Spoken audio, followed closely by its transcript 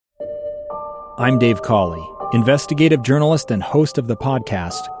I'm Dave Cawley, investigative journalist and host of the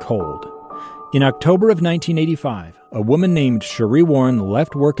podcast Cold. In October of 1985, a woman named Cherie Warren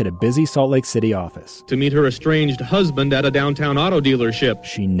left work at a busy Salt Lake City office to meet her estranged husband at a downtown auto dealership.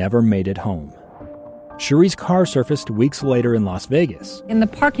 She never made it home. Cherie's car surfaced weeks later in Las Vegas. In the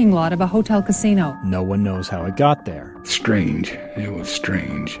parking lot of a hotel casino. No one knows how it got there. Strange. It was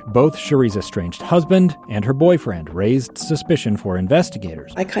strange. Both Cherie's estranged husband and her boyfriend raised suspicion for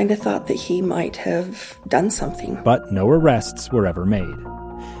investigators. I kind of thought that he might have done something. But no arrests were ever made.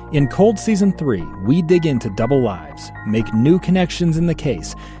 In Cold Season 3, we dig into double lives, make new connections in the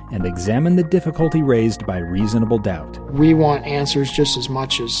case, and examine the difficulty raised by reasonable doubt. We want answers just as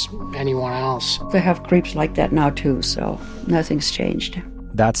much as anyone else. They have creeps like that now too, so nothing's changed.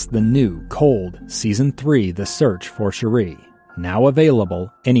 That's the new Cold Season 3, The Search for Cherie, now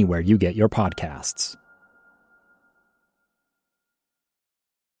available anywhere you get your podcasts.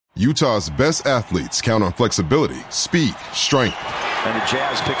 Utah's best athletes count on flexibility, speed, strength. And the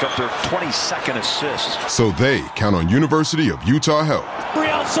Jazz pick up their 22nd assist. So they count on University of Utah Health.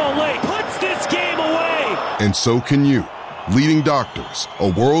 Real Salt Lake puts this game away. And so can you. Leading doctors, a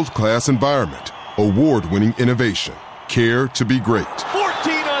world-class environment, award-winning innovation, care to be great.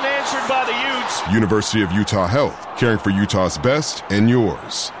 14 unanswered by the Utes. University of Utah Health, caring for Utah's best and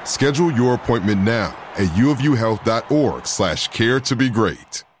yours. Schedule your appointment now at uofuhealth.org/care to be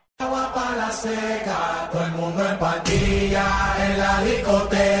great.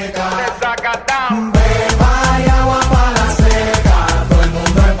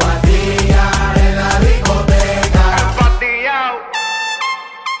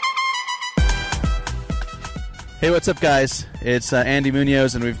 Hey, what's up, guys? It's Andy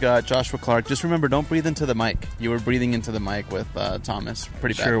Munoz, and we've got Joshua Clark. Just remember, don't breathe into the mic. You were breathing into the mic with Thomas.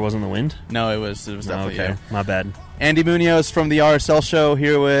 Pretty bad. Sure it wasn't the wind? No, it was definitely okay. you. My bad. Andy Munoz from the RSL Show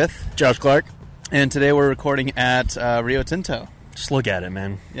here with Josh Clark. And today we're recording at Rio Tinto. Just look at it,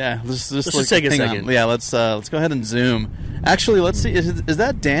 man. Yeah, let's just take a second. Yeah, let's go ahead and zoom. Actually, let's see. Is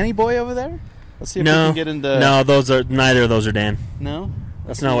that Danny Boy over there? Let's see if we can get into. No, neither of those are Dan. No,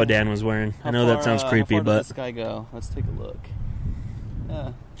 that's not what Dan was wearing. I know that sounds creepy, how far but does this guy go? Let's take a look.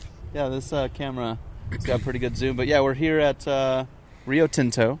 Yeah, this camera has got pretty good zoom. But yeah, we're here at Rio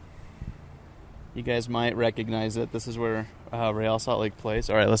Tinto. You guys might recognize it. This is where Real Salt Lake plays.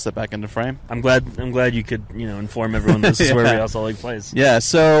 All right, let's step back into frame. I'm glad you could inform everyone this is where Real Salt Lake plays. Yeah.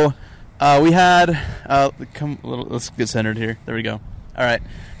 So we had let's get centered here. There we go. All right.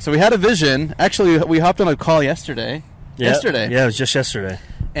 So we had a vision. Actually, we hopped on a call yesterday. Yeah, it was just yesterday.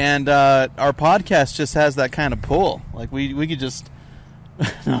 And our podcast just has that kind of pull. Like we could just.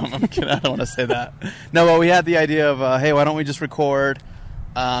 No, I'm kidding. I don't want to say that. No, but we had the idea of hey, why don't we just record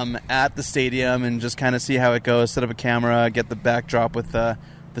at the stadium and just kind of see how it goes, set up a camera, get the backdrop with the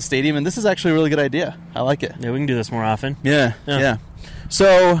stadium. And this is actually a really good idea. I like it. Yeah, we can do this more often. Yeah.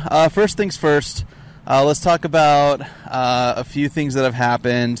 So first things first, let's talk about a few things that have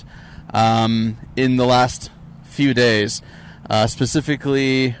happened in the last few days.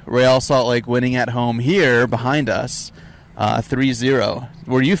 Specifically, Real Salt Lake winning at home here behind us, 3-0.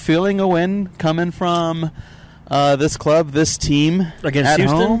 Were you feeling a win coming from this club, this team against at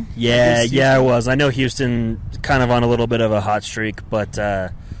Houston? Home? Yeah, I was. I know Houston kind of on a little bit of a hot streak, but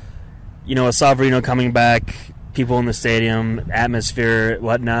with Savarino coming back, people in the stadium, atmosphere,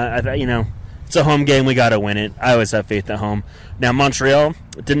 whatnot. It's a home game. We got to win it. I always have faith at home. Now Montreal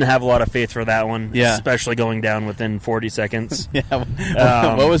didn't have a lot of faith for that one, especially going down within 40 seconds.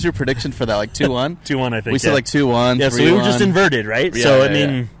 What was your prediction for that? Like 2-1? 2-1, I think. We said like 2-1. Yeah, 3-1. so we were just inverted, right?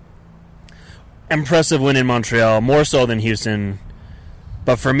 Impressive win in Montreal, more so than Houston.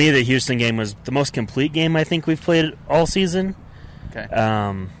 But for me, the Houston game was the most complete game I think we've played all season. Okay.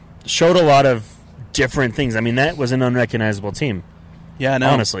 Showed a lot of different things. I mean, that was an unrecognizable team. Yeah,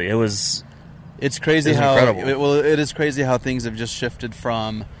 no. Honestly, it was. It's crazy how incredible. It is crazy how things have just shifted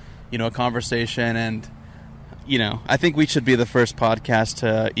from, a conversation, and I think we should be the first podcast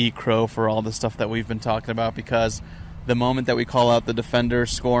to eat crow for all the stuff that we've been talking about, because the moment that we call out the defender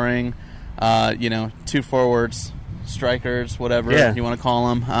scoring, two forwards, strikers, whatever you want to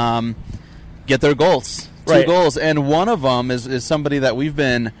call them, get their goals. Two goals, and one of them is somebody that we've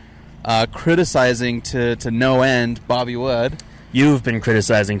been criticizing to no end, Bobby Wood. You've been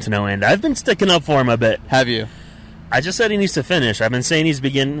criticizing to no end. I've been sticking up for him a bit. Have you? I just said he needs to finish. I've been saying he's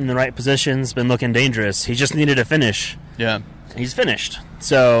been getting in the right positions, been looking dangerous. He just needed to finish. Yeah. He's finished.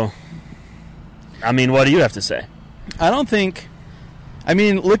 So, what do you have to say? Looking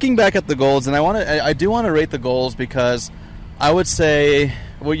back at the goals, and I do want to rate the goals, because I would say,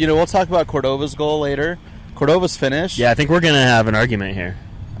 we'll talk about Cordova's goal later. Cordova's finish. Yeah, I think we're going to have an argument here.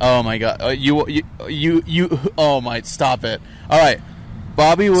 Oh my God! You! Oh my! Stop it! All right,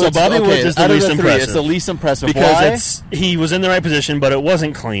 Bobby Woods. So Bobby Woods is the least impressive. It's the least impressive because he was in the right position, but it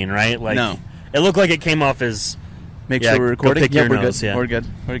wasn't clean, right? Like, no, it looked like it came off his. Make sure we're recording. Pick your nose. Good. Yeah, we're good.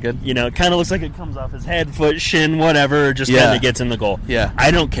 We're good. You know, it kind of looks like it comes off his head, foot, shin, whatever. Just kind of gets in the goal. Yeah,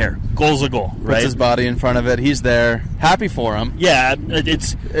 I don't care. Goal's a goal, right? Puts his body in front of it. He's there. Happy for him. Yeah,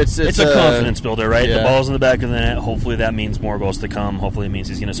 it's a confidence builder, right? Yeah. The ball's in the back of the net. Hopefully that means more goals to come. Hopefully it means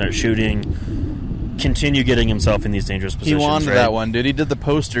he's going to start shooting, continue getting himself in these dangerous positions. He wanted right? that one, dude. He did the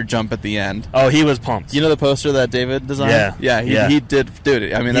poster jump at the end. Oh, he was pumped. You know the poster that David designed? Yeah. He did.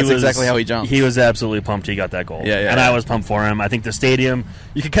 Dude, I mean, that's exactly how he jumped. He was absolutely pumped he got that goal. Yeah. And I was pumped for him. I think the stadium,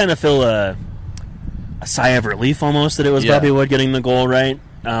 you could kind of feel a sigh of relief almost that it was Bobby Wood getting the goal, right?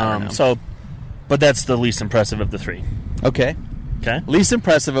 But that's the least impressive of the three. Okay. Least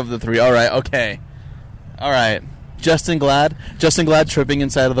impressive of the three. All right. Okay. All right. Justin Glad tripping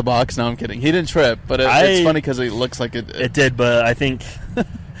inside of the box. No, I'm kidding. He didn't trip, but it's funny because it looks like it. It did, but I think that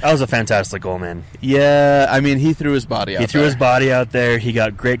was a fantastic goal, man. Yeah, I mean, he threw his body out there. He threw his body out there. He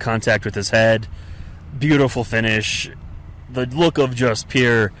got great contact with his head. Beautiful finish. The look of just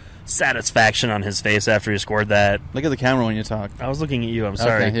pure satisfaction on his face after he scored that. Look at the camera when you talk. I was looking at you. I'm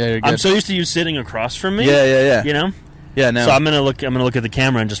sorry. Okay, yeah, you're good. I'm so used to you sitting across from me. Yeah. You know? Yeah, no. So I'm gonna look at the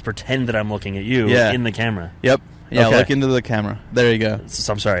camera and just pretend that I'm looking at you in the camera. Yep. Yeah, okay. Look into the camera. There you go.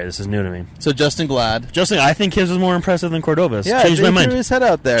 So I'm sorry, this is new to me. So Justin Glad. I think his was more impressive than Cordova's. Yeah, Changed my mind. He threw his head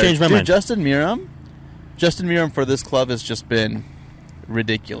out there. Changed my mind. Justin Miram for this club has just been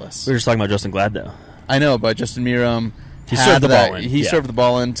ridiculous. We were just talking about Justin Glad, though. I know, but Justin Miram... He served the ball in. He served the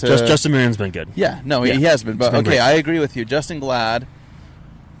ball into... Justin Miram's been good. Yeah, no, he has been. But okay, I agree with you. Justin Glad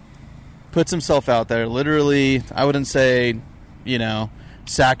puts himself out there. Literally, I wouldn't say,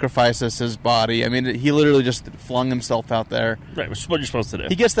 sacrifices his body. I mean, he literally just flung himself out there. Right, which is what you're supposed to do.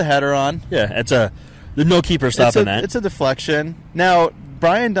 He gets the header on. Yeah, there's no keeper stopping that. It's a deflection. Now,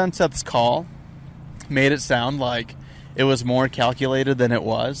 Brian Dunseth's call made it sound like it was more calculated than it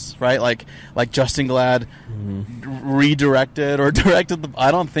was, right? Like Justin Glad redirected or directed the...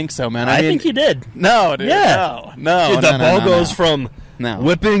 I don't think so, man. I think he did. No, dude. Yeah. No. Dude, the ball goes from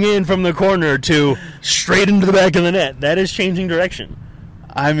whipping in from the corner to straight into the back of the net. That is changing direction.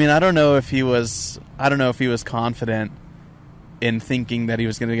 I mean, I don't know if he was confident in thinking that he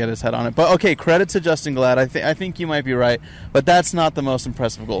was going to get his head on it. But okay, credit to Justin Glad. I think you might be right, but that's not the most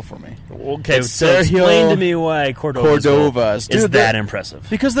impressive goal for me. Okay, so explain to me why Cordova's is that impressive.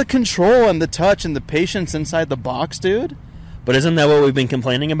 Because the control and the touch and the patience inside the box, dude. But isn't that what we've been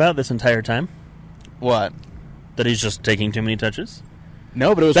complaining about this entire time? What? That he's just taking too many touches?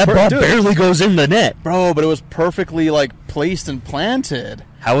 No, but it was that ball barely goes in the net, bro. But it was perfectly placed and planted.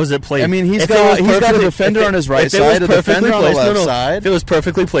 How was it placed? I mean, he's got a defender on his right side, a defender on the left side. If it was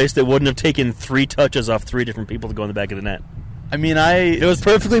perfectly placed, it wouldn't have taken 3 touches off 3 different people to go in the back of the net. I mean, it was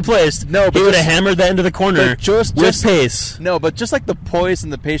perfectly placed. No, but he would have hammered that into the corner with pace. No, but just like the poise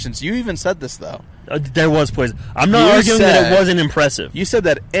and the patience. You even said this though. There was poise. I'm not arguing that it wasn't impressive. You said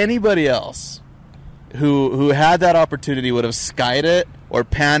that anybody else who had that opportunity would have skied it or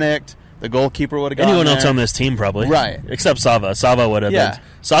panicked. The goalkeeper would have gone anyone there. else on this team probably, right? Except Sava. Sava would have. Yeah.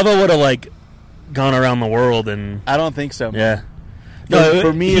 Sava would have gone around the world and. I don't think so. Yeah. No,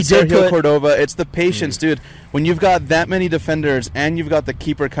 for me, it's Sergio Cordova. It's the patience, dude. When you've got that many defenders and you've got the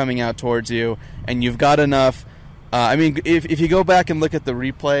keeper coming out towards you, and you've got enough. I mean, if you go back and look at the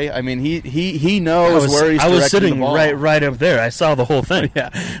replay, I mean, he knows where he's directing the ball. I was sitting right up there. I saw the whole thing.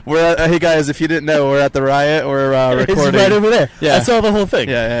 Yeah, hey guys, if you didn't know, we're at the Riot. We're recording. It's right over there. Yeah, I saw the whole thing.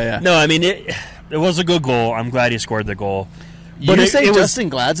 Yeah. No, I mean it was a good goal. I'm glad he scored the goal. But you say Justin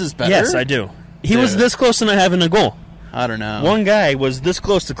Glad's is better? Yes, I do. He was this close to not having a goal. I don't know. One guy was this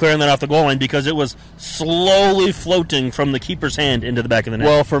close to clearing that off the goal line because it was slowly floating from the keeper's hand into the back of the net.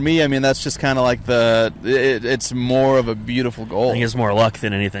 Well, for me, I mean, that's just kind of like it's more of a beautiful goal. I think it's more luck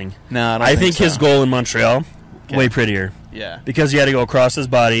than anything. No, I think his goal in Montreal, way prettier. Yeah. Because he had to go across his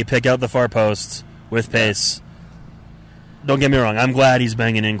body, pick out the far post with pace. Don't get me wrong, I'm glad he's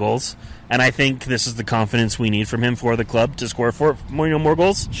banging in goals. And I think this is the confidence we need from him for the club to score more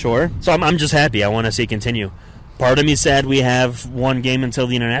goals. Sure. So I'm just happy. I want to see it continue. Part of me sad we have one game until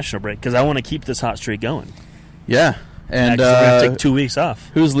the international break because I want to keep this hot streak going. Yeah. And we're going to take 2 weeks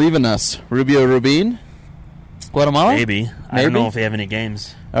off. Who's leaving us? Rubio Rubin? Guatemala? Maybe. I don't know if they have any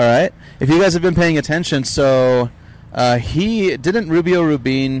games. All right. If you guys have been paying attention, so Rubio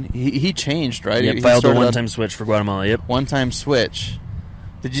Rubin, he changed, right? Yep, filed a one-time switch for Guatemala, yep. One-time switch.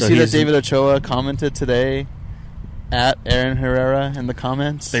 Did you see that David Ochoa commented today at Aaron Herrera in the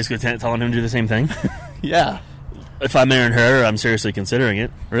comments? Basically telling him to do the same thing? Yeah. If I'm Aaron Herrera, I'm seriously considering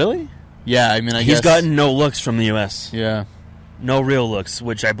it. Really? Yeah, I mean, I guess... He's gotten no looks from the U.S. Yeah. No real looks,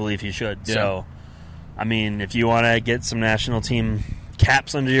 which I believe he should. Yeah. So, I mean, if you want to get some national team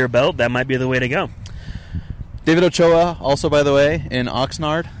caps under your belt, that might be the way to go. David Ochoa, also, by the way, in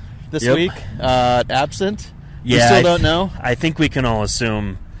Oxnard this week, absent. Yeah, you still don't know? I think we can all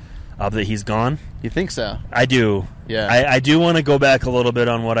assume that he's gone. You think so? I do. Yeah. I do want to go back a little bit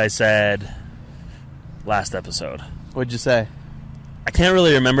on what I said last episode. What'd you say? I can't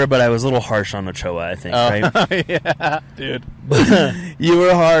really remember, but I was a little harsh on Ochoa, I think, right? Yeah, dude. You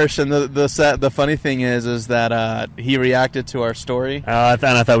were harsh, and the funny thing is that he reacted to our story. I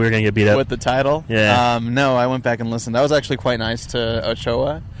thought we were going to get beat up. With the title? Yeah. No, I went back and listened. That was actually quite nice to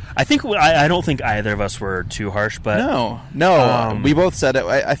Ochoa. I think I don't think either of us were too harsh, but... No. We both said it.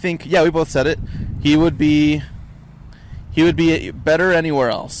 I think, we both said it. He would be better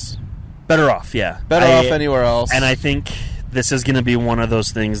anywhere else. Better off, yeah. Better off anywhere else. And I think... This is going to be one of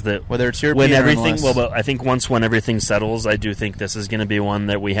those things that whether it's European or everything. Well, but I think when everything settles, I do think this is going to be one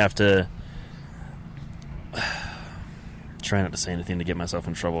that we have to try not to say anything to get myself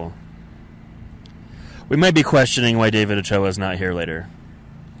in trouble. We might be questioning why David Ochoa is not here later.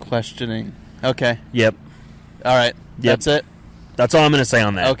 Questioning. Okay. Yep. All right. Yep. That's it. That's all I'm going to say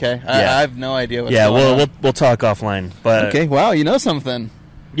on that. Okay. Yeah. I have no idea what's going on. We'll talk offline. But okay. Wow, you know something.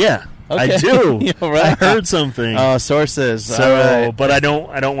 Yeah. Okay. I do. Yeah, right. I heard something. Oh, sources. So, right. But I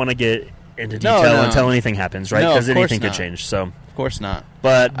don't want to get into detail until anything happens, right? Because anything could change. So, of course not.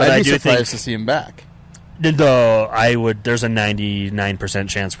 But I'd I be do surprised think to see him back. No, I would. There's a 99%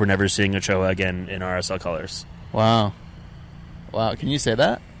 chance we're never seeing Ochoa again in RSL colors. Wow. Can you say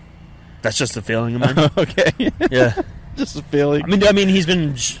that? That's just a feeling of mine. Okay. Yeah. Just a feeling. I mean, he's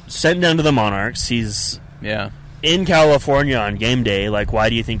been sent down to the Monarchs. He's in California on game day. Like, why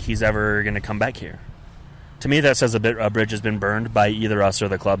do you think he's ever going to come back here? To me, that says a bridge has been burned by either us or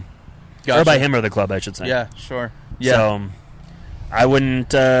the club. Gotcha. Or by him or the club, I should say. Yeah, sure. Yeah. So, I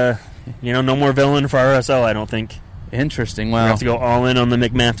wouldn't, no more villain for RSL, I don't think. Interesting, wow. We have to go all in on the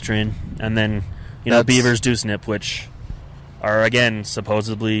McMath train. And then, Beavers do snip, which are, again,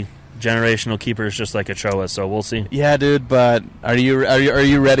 supposedly generational keepers just like Ochoa, so we'll see. Yeah, dude, but are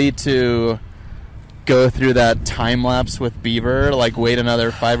you ready to go through that time lapse with Beaver, like wait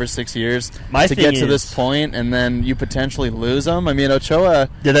another 5 or 6 years to get to this point, and then you potentially lose them? I mean, Ochoa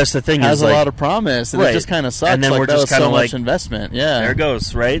that's the thing, has a lot of promise, and it just kind of sucks. And then we're just kind of much investment. Yeah, there it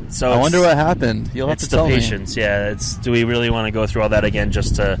goes, right? So I wonder what happened. You'll have to tell me. It's the patience. Yeah, do we really want to go through all that again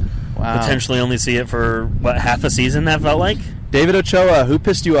just to potentially only see it for half a season? That felt like David Ochoa. Who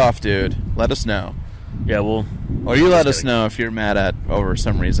pissed you off, dude? Let us know. Yeah, or you let us know if you're mad at over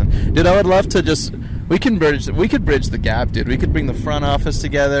some reason, dude. I would love to we could bridge the gap, dude. We could bring the front office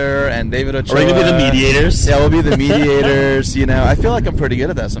together and David Ochoa. Or we could be the mediators. Yeah, we'll be the mediators. I feel like I'm pretty good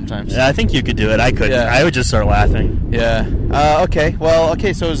at that sometimes. Yeah, I think you could do it. I couldn't. Yeah. I would just start laughing. Yeah. Okay. Well.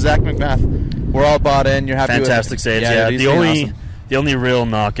 Okay. So Zach McMath, we're all bought in. You're happy. Fantastic saves. Yeah. The only real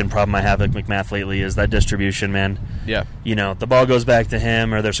knock and problem I have with McMath lately is that distribution, man. Yeah. The ball goes back to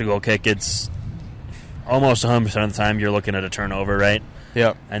him, or there's a goal kick. It's almost 100% of the time you're looking at a turnover, right?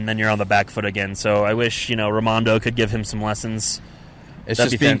 Yeah. And then you're on the back foot again. So I wish, Raimondo could give him some lessons. It's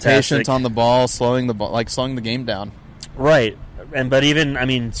That'd just being patient on the ball, slowing the game down. Right. But even,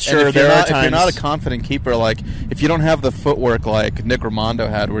 sure, there are times... If you're not a confident keeper, like, if you don't have the footwork like Nick Raimondo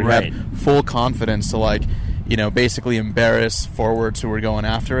had, where you had full confidence to, basically embarrass forwards who were going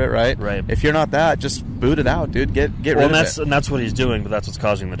after it, right? Right. If you're not that, just boot it out, dude. Get rid of it. And that's what he's doing, but that's what's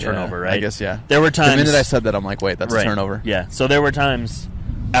causing the turnover, right? I guess, yeah. There were times... The minute I said that, I'm like, wait, that's a turnover. Yeah. So there were times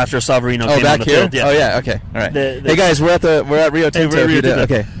after Savarino came back on the here? field. Yeah. Oh, yeah, okay. All right. Hey, guys, we're at Rio Tinto.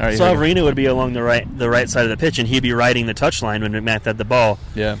 Okay. All right, Savarino would be along the right side of the pitch, and he'd be riding the touchline when McMath had the ball.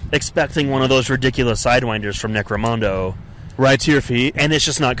 Yeah. Expecting one of those ridiculous sidewinders from Nick Raimondo. Right to your feet. And it's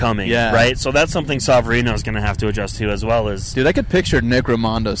just not coming, right? So that's something Savarino is going to have to adjust to as well. Dude, I could picture Nick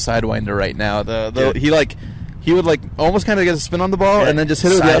Raimondo sidewinder right now. He would almost kind of get a spin on the ball and then just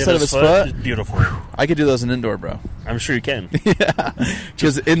hit it with the outside of his foot. Beautiful. I could do those in indoor, bro. I'm sure you can. Yeah,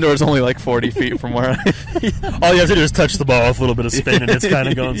 because indoor is only 40 feet from where all you have to do is touch the ball with a little bit of spin and it's kind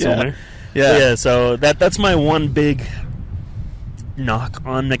of going somewhere. Yeah. So that's my one big knock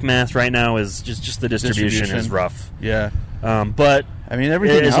on McMath right now is just the distribution is rough. Yeah. But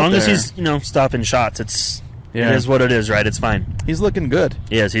everything as out long there. as he's stopping shots, it is what it is, right? It's fine. He's looking good.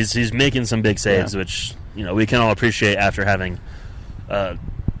 Yes, he's making some big saves, which we can all appreciate after having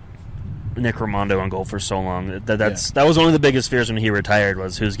Nick Raimondo on goal for so long. That was one of the biggest fears when he retired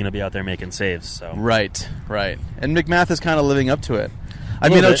was who's going to be out there making saves. So right, and McMath is kind of living up to it. I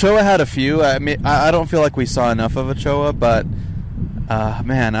mean, Ochoa had a few. I mean, I don't feel like we saw enough of Ochoa, but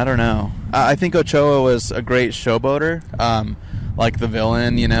man, I don't know. I think Ochoa was a great showboater, like the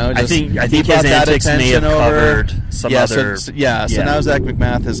villain. You know, I think his antics may have covered some other. So now Zach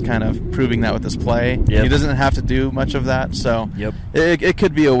McMath is kind of proving that with his play. Yep. He doesn't have to do much of that, so it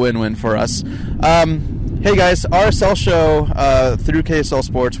could be a win-win for us. Hey guys, RSL show through KSL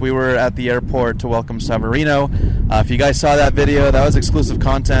Sports. We were at the airport to welcome Severino. If you guys saw that video, that was exclusive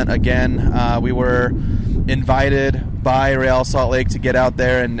content. Again, we were invited by Real Salt Lake to get out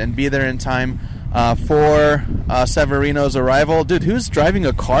there and be there in time for Severino's arrival. Dude, who's driving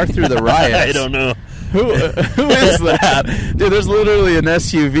a car through the Riot? I don't know. Who is that? Dude, there's literally an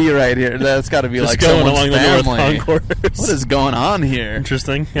SUV right here. That's got to be just like going along the North Concourse. What is going on here?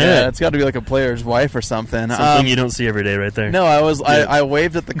 Interesting. Yeah, it's got to be like a player's wife or something. Something you don't see every day right there. No, I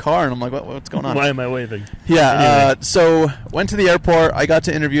waved at the car, and I'm like, what's going on? Why am I waving? Yeah, anyway. So went to the airport. I got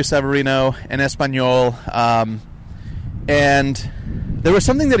to interview Severino in Espanol, and there was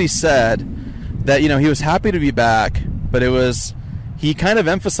something that he said that, he was happy to be back, but he kind of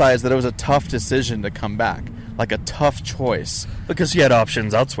emphasized that it was a tough decision to come back, like a tough choice. Because he had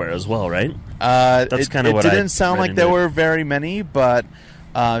options elsewhere as well, right? That's kind of what it didn't sound like there were very many, but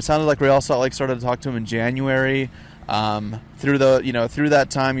it sounded like Real Salt Lake started to talk to him in January. Through that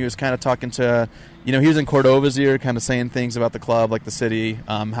time, he was kind of talking to, he was in Cordova's ear, kind of saying things about the club, like the city,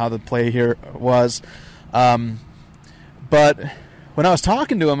 how the play here was. But when I was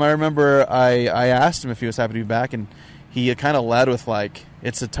talking to him, I remember I asked him if he was happy to be back, and he kind of led with, like,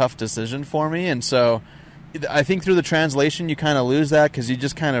 it's a tough decision for me. And so I think through the translation you kind of lose that because you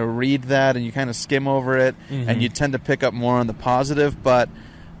just kind of read that and you kind of skim over it, and you tend to pick up more on the positive. But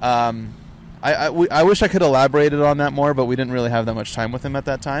I wish I could elaborated on that more, but we didn't really have that much time with him at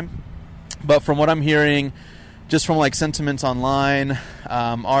that time. But from what I'm hearing, just from, like, sentiments online,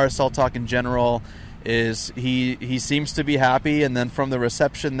 RSL talk in general, is he seems to be happy, and then from the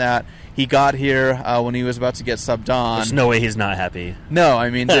reception that he got here when he was about to get subbed on, there's no way he's not happy. No, I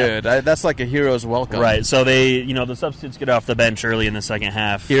mean, dude, that's like a hero's welcome. Right, so they, the substitutes get off the bench early in the second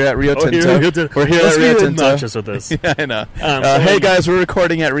half. Here at Rio Tinto. We're here at Rio Tinto. Obnoxious with this. Yeah, I know. Hey guys, we're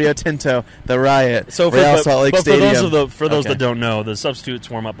recording at Rio Tinto, the Riot, so Real Salt Lake Stadium. For those that don't know, the substitutes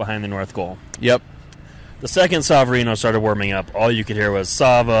warm up behind the north goal. Yep. The second Savarino started warming up, all you could hear was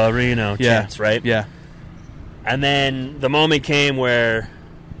Savarino chants, right? Yeah. And then the moment came where,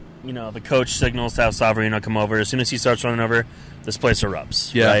 the coach signals to have Savarino come over. As soon as he starts running over, this place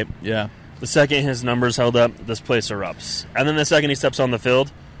erupts, right? Yeah. The second his numbers held up, this place erupts. And then the second he steps on the field,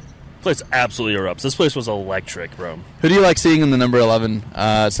 the place absolutely erupts. This place was electric, bro. Who do you like seeing in the number 11,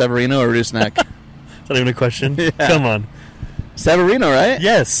 Severino or Rusnak? Is that even a question? Yeah. Come on. Severino, right?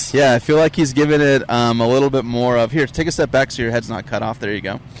 Yes. Yeah, I feel like he's given it a little bit more of, here, take a step back so your head's not cut off. There you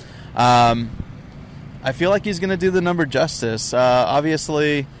go. I feel like he's going to do the number justice.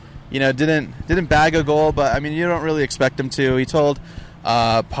 Obviously, didn't bag a goal, but, I mean, you don't really expect him to. He told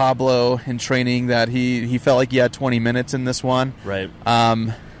Pablo in training that he felt like he had 20 minutes in this one. Right.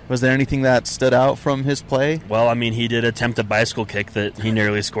 Was there anything that stood out from his play? Well, I mean, he did attempt a bicycle kick that he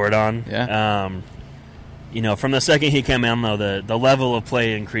nearly scored on. Yeah. From the second he came in, though, the level of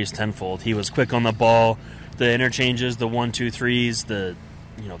play increased tenfold. He was quick on the ball. The interchanges, the 1-2-3s, the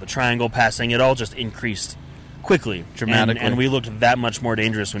triangle passing, it all just increased quickly, dramatically. And we looked that much more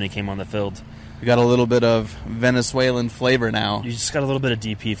dangerous when he came on the field. We got a little bit of Venezuelan flavor now. You just got a little bit of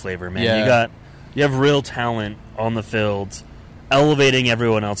DP flavor, man. Yeah. You have real talent on the field, elevating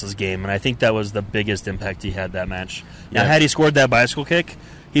everyone else's game, and I think that was the biggest impact he had that match. Now, had he scored that bicycle kick,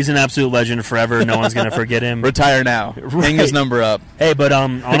 he's an absolute legend forever. No one's going to forget him. Retire now. Right. Hang his number up. Hey, but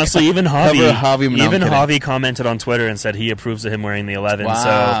honestly, even Javi commented on Twitter and said he approves of him wearing the 11.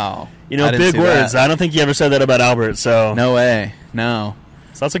 Wow. So, big words. I don't think he ever said that about Albert. So no way. No.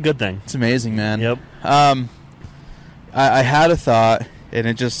 So that's a good thing. It's amazing, man. Yep. I had a thought, and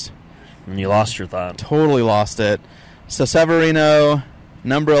it just... And you lost your thought. Totally lost it. So Severino,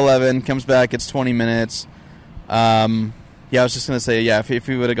 number 11, comes back. It's 20 minutes. Yeah, I was just going to say, if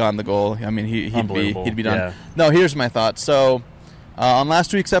he would have gotten the goal, I mean, he'd be done. Yeah. No, here's my thought. So, on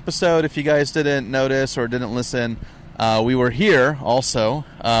last week's episode, if you guys didn't notice or didn't listen, we were here also.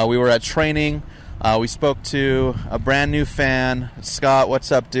 We were at training. We spoke to a brand new fan, Scott.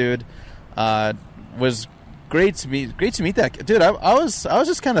 What's up, dude? Was great to meet that dude. I was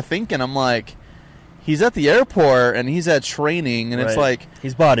just kind of thinking, I'm like, he's at the airport and he's at training, and It's like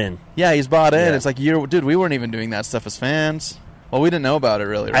he's bought in. Yeah, he's bought in. Yeah. It's like, dude, we weren't even doing that stuff as fans. Well, we didn't know about it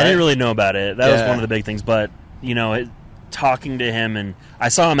really. Right? I didn't really know about it. That was one of the big things. But talking to him, and I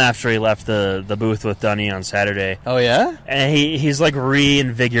saw him after he left the booth with Dunny on Saturday. Oh, yeah? And he's like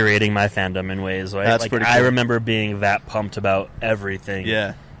reinvigorating my fandom in ways. Right? That's like, pretty cool. I remember being that pumped about everything.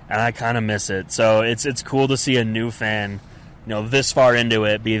 Yeah. And I kind of miss it. So it's cool to see a new fan, this far into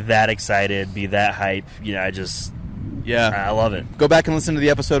it, be that excited, be that hype. I love it. Go back and listen to the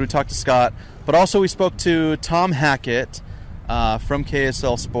episode. We talked to Scott, but also we spoke to Tom Hackett from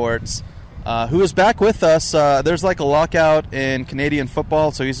KSL Sports, who is back with us. There's like a lockout in Canadian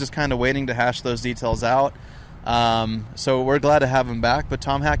football, so he's just kind of waiting to hash those details out. So we're glad to have him back. But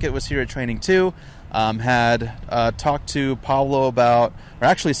Tom Hackett was here at training too. Had talked to Pablo about, or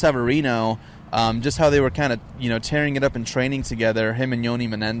actually Severino, just how they were kind of tearing it up in training together. Him and Yoni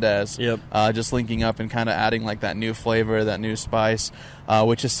Menendez, just linking up and kind of adding like that new flavor, that new spice,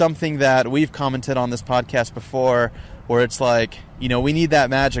 which is something that we've commented on this podcast before. Where it's like, we need that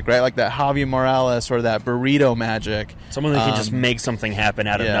magic, right? Like that Javier Morales or that burrito magic. Someone that can just make something happen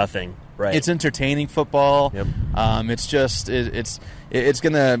out of nothing, right? It's entertaining football. Yep. It's just it's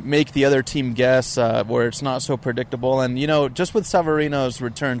going to make the other team guess where it's not so predictable. And just with Severino's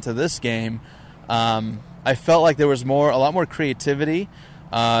return to this game, I felt like there was a lot more creativity,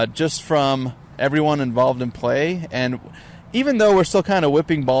 just from everyone involved in play. And even though we're still kind of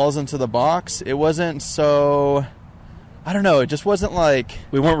whipping balls into the box, it wasn't so. I don't know. It just wasn't like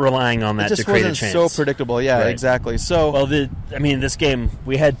we weren't relying on that to create a chance. It just wasn't so predictable. Yeah, right. Exactly. So, this game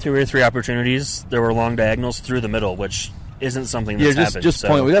we had 2 or 3 opportunities. There were long diagonals through the middle, which isn't something that's happened. Just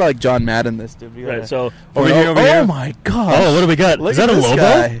point. We got like John Madden this, dude. Right. So over here. Oh my gosh. Oh, what do we got? Look Is that a Lobo?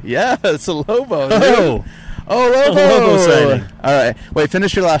 Guy. Yeah, it's a Lobo. Dude. Oh, Lobo. Lobo sighting. All right. Wait.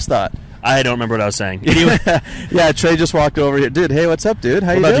 Finish your last thought. I don't remember what I was saying. Yeah, Trey just walked over here, dude. Hey, what's up, dude?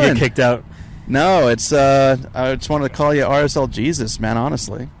 How you doing? About to get kicked out. No, it's I just wanted to call you RSL Jesus, man,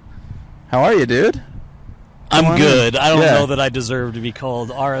 honestly. How are you, dude? I'm good. I don't know that I deserve to be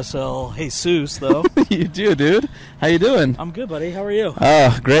called RSL Jesus, though. You do, dude. How you doing? I'm good, buddy. How are you?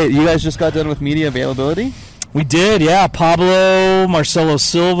 Oh, great. You guys just got done with media availability? We did, yeah. Pablo, Marcelo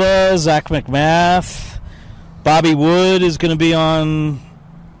Silva, Zach McMath, Bobby Wood is going to be on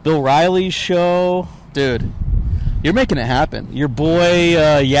Bill Riley's show. Dude. You're making it happen. Your boy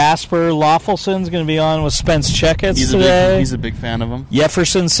Jasper Loffelson is going to be on with Spence Checketts today. He's a big fan of him.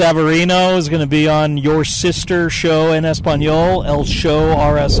 Jefferson Savarino is going to be on your sister show in Espanol, El Show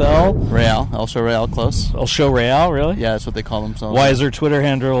RSL. El Show Real, close. El Show Real, really? Yeah, that's what they call themselves. Why is their Twitter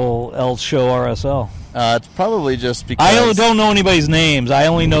handle El Show RSL? It's probably just because... I don't know anybody's names. I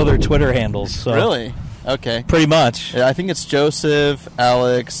only know their Twitter handles. So. Really? Okay. Pretty much. Yeah, I think it's Joseph,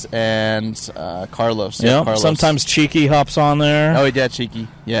 Alex, and Carlos. Yeah, Carlos. Sometimes Cheeky hops on there. Oh, yeah, Cheeky.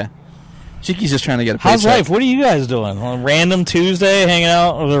 Yeah. Cheeky's just trying to get a paycheck. How's life? What are you guys doing? On a random Tuesday hanging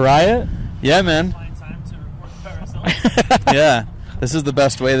out with the Riot? Yeah, man. Yeah. This is the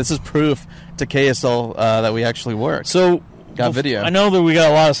best way. This is proof to KSL that we actually work. So, got video. I know that we got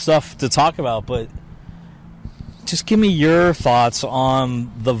a lot of stuff to talk about, but just give me your thoughts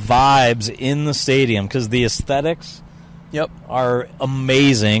on the vibes in the stadium, because the aesthetics are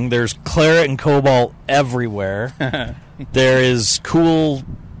amazing. There's claret and cobalt everywhere. There is cool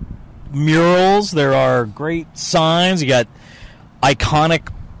murals. There are great signs. You got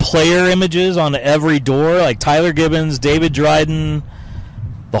iconic player images on every door, like Tyler Gibbons, David Dryden,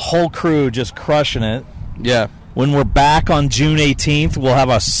 the whole crew just crushing it. Yeah. When we're back on June 18th, we'll have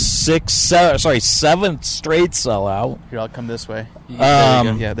a seventh straight sellout. Here, I'll come this way. There we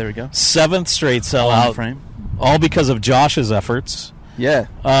go. Yeah, there we go. 7th straight sellout. Frame. All because of Josh's efforts. Yeah.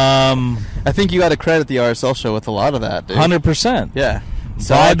 I think you got to credit the RSL show with a lot of that, dude. 100%. Yeah.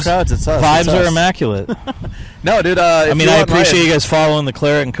 Vibes, it's us. Vibes are immaculate. No, dude. I appreciate you guys following the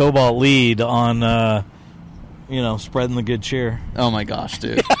claret and cobalt lead on, spreading the good cheer. Oh my gosh,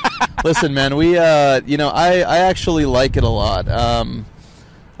 dude. Listen, man, we, I actually like it a lot.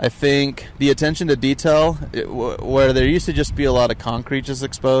 I think the attention to detail, where there used to just be a lot of concrete just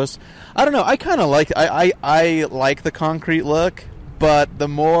exposed. I don't know. I kind of like. I like the concrete look, but the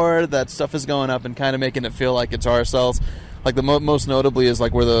more that stuff is going up and kind of making it feel like it's RSL's. Like the most notably is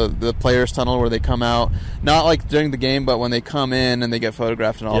like where the players' tunnel, where they come out, not like during the game, but when they come in and they get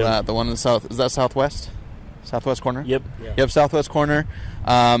photographed and all that. The one in the south, is that southwest corner? Yep. Yep, southwest corner.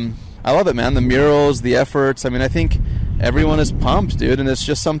 I love it, man. The murals, the efforts. I mean, I think everyone is pumped, dude, and it's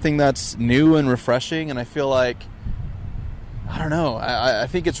just something that's new and refreshing. And I feel like, I don't know, I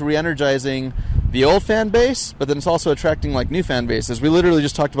think it's re-energizing the old fan base, but then it's also attracting like new fan bases. We literally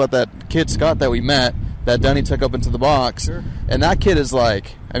just talked about that kid Scott that we met, that Dunny took up into the box. Sure. And that kid is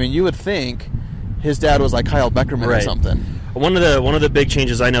like, I mean, you would think his dad was like Kyle Beckerman or something. One of the big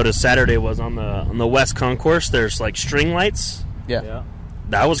changes I noticed Saturday was on the West Concourse. There's like string lights. Yeah.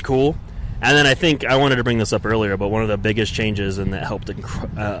 That was cool. And then I think I wanted to bring this up earlier, but one of the biggest changes and that helped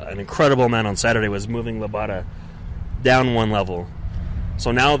an incredible amount on Saturday was moving Labada down one level.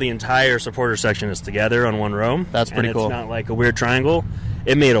 So now the entire supporter section is together on one row. That's pretty cool. It's not like a weird triangle.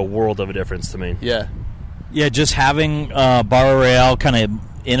 It made a world of a difference to me. Yeah. Yeah, just having Barra Real kind of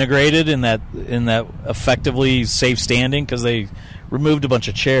integrated in that effectively safe standing because they removed a bunch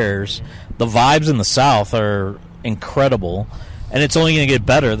of chairs. The vibes in the South are incredible, and it's only going to get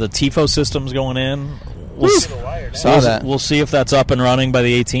better. The TIFO system's going in. We'll see if that's up and running by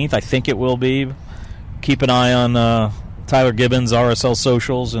the 18th. I think it will be. Keep an eye on Tyler Gibbons' RSL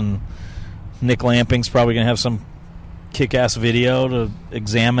socials, and Nick Lamping's probably going to have some kick-ass video to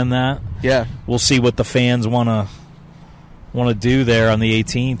examine that. Yeah. We'll see what the fans want to do there on the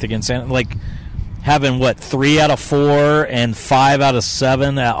 18th against having 3 out of 4 and 5 out of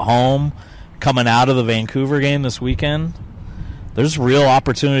 7 at home coming out of the Vancouver game this weekend. There's real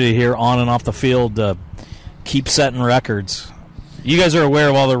opportunity here on and off the field to keep setting records. You guys are aware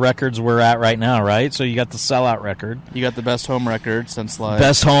of all the records we're at right now, right? So you got the sellout record. You got the best home record since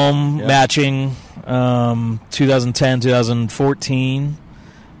best home matching 2010, 2014.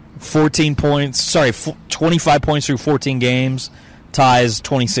 25 points through 14 games. Ties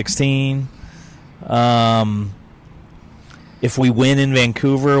 2016. If we win in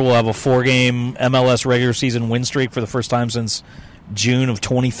Vancouver, we'll have a 4-game MLS regular season win streak for the first time since June of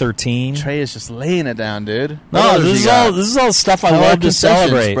 2013. Trey is just laying it down, dude. No, this is all stuff I love to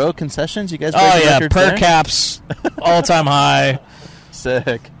celebrate. Bro, concessions? You guys per caps, all-time high.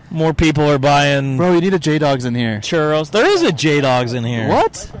 Sick. More people are buying... Bro, you need a J-Dogs in here. Churros. There is a J-Dogs in here.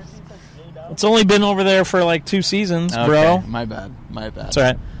 What? It's only been over there for 2 seasons, okay. bro. My bad. That's all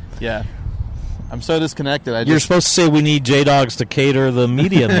right. Yeah. I'm so disconnected. You're supposed to say we need J-Dogs to cater the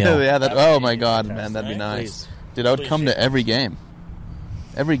media meal. Yeah. Oh, my God, man. That'd be nice. Dude, I would come to every game.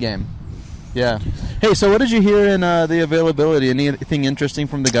 Every game. Yeah. Hey, so what did you hear in the availability? Anything interesting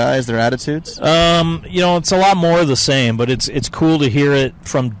from the guys, their attitudes? It's a lot more of the same, but it's cool to hear it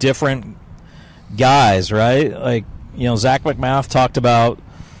from different guys, right? Zach McMath talked about,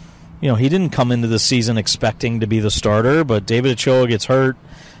 he didn't come into the season expecting to be the starter, but David Ochoa gets hurt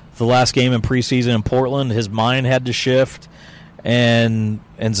the last game in preseason in Portland. His mind had to shift, and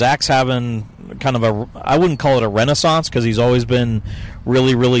Zach's having kind of I wouldn't call it a renaissance because he's always been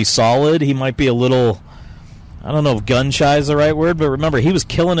really, really solid. He might be a little, I don't know if gun shy is the right word, but remember, he was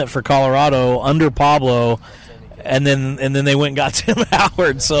killing it for Colorado under Pablo, and then they went and got Tim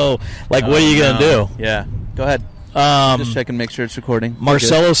Howard. So, what are you going to do? Yeah. Go ahead. Just check and make sure it's recording.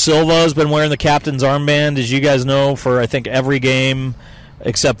 Marcelo Silva has been wearing the captain's armband, as you guys know, for I think every game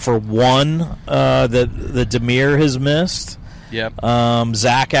except for one that Demir has missed. Yep.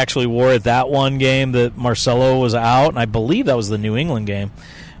 Zach actually wore it that one game that Marcelo was out, and I believe that was the New England game.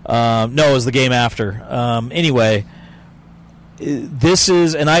 No, it was the game after. Anyway, this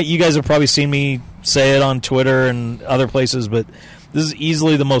is, and you guys have probably seen me say it on Twitter and other places, but this is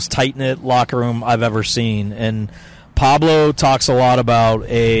easily the most tight-knit locker room I've ever seen. And Pablo talks a lot about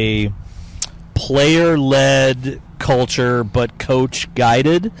a player-led culture, but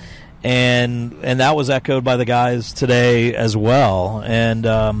coach-guided. And that was echoed by the guys today as well. And,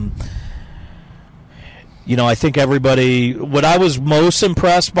 I think everybody... What I was most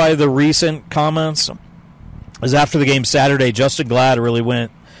impressed by the recent comments is after the game Saturday, Justin Glad really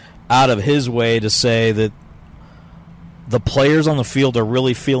went out of his way to say that the players on the field are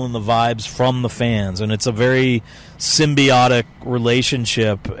really feeling the vibes from the fans, and it's a very symbiotic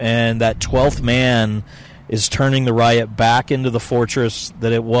relationship, and that 12th man is turning the Riot back into the fortress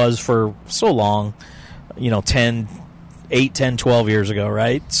that it was for so long, 8, 10, 12 years ago,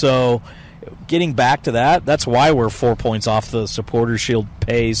 right? So getting back to that's why we're 4 points off the Supporters' Shield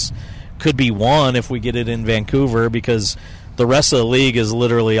pace. Could be 1 if we get it in Vancouver, because the rest of the league is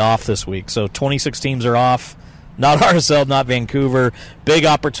literally off this week. So 26 teams are off. Not RSL, not Vancouver. Big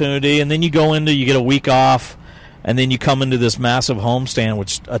opportunity. And then you get a week off, and then you come into this massive homestand,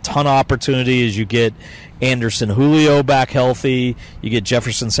 which a ton of opportunity as you get Anderson Julio back healthy. You get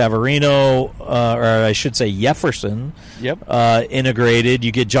Jefferson Savarino, or I should say Jefferson, integrated.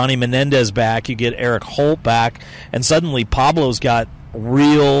 You get Johnny Menendez back. You get Eric Holt back. And suddenly Pablo's got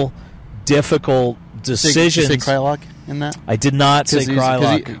real difficult decisions. Did you say Krylock in that? I did not say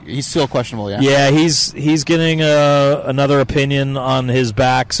Krylock. He's still questionable, yeah. Yeah, he's getting another opinion on his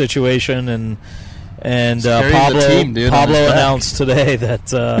back situation, and Pablo announced today that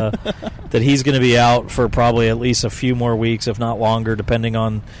that he's going to be out for probably at least a few more weeks, if not longer, depending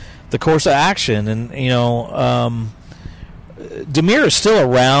on the course of action. And Demir is still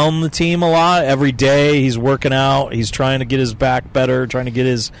around the team a lot. Every day he's working out. He's trying to get his back better, trying to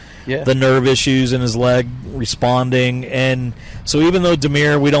get the nerve issues in his leg responding. And so even though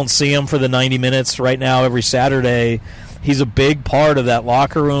Demir, we don't see him for the 90 minutes right now every Saturday, he's a big part of that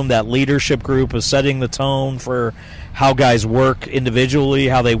locker room, that leadership group of setting the tone for how guys work individually,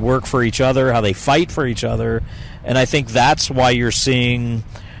 how they work for each other, how they fight for each other. And I think that's why you're seeing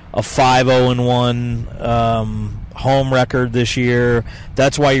a 5-0-1 home record this year.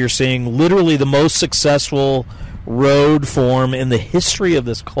 That's why you're seeing literally the most successful road form in the history of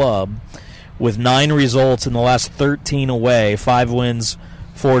this club, with 9 results in the last 13 away, 5 wins,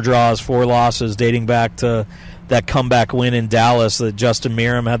 4 draws, 4 losses, dating back to that comeback win in Dallas that Justin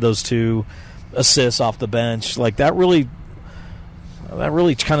Meram had those 2 assists off the bench. Like that really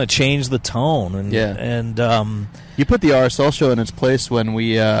kind of changed the tone. And you put the RSL show in its place when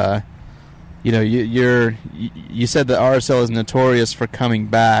we you said that RSL is notorious for coming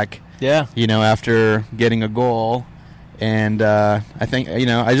back. Yeah. After getting a goal, and I think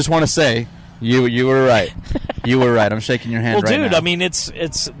I just want to say you were right. You were right. I'm shaking your hand. Well, dude, now. I mean, it's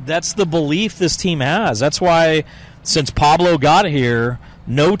that's the belief this team has. That's why since Pablo got here,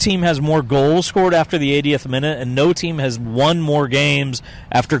 no team has more goals scored after the 80th minute, and no team has won more games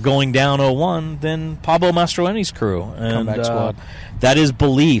after going down 0-1 than Pablo Mastroeni's crew. And comeback squad. That is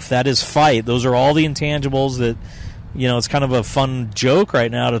belief. That is fight. Those are all the intangibles that, it's kind of a fun joke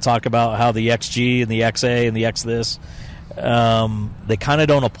right now to talk about how the XG and the XA and the X this, they kind of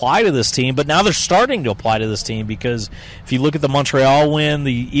don't apply to this team, but now they're starting to apply to this team, because if you look at the Montreal win,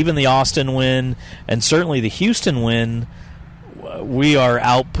 even the Austin win, and certainly the Houston win, we are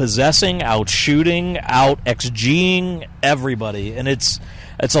out-possessing, out-shooting, out-XGing everybody. And it's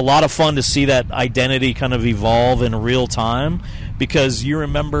a lot of fun to see that identity kind of evolve in real time, because you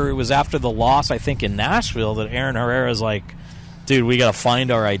remember it was after the loss, I think, in Nashville that Aaron Herrera's like, dude, we got to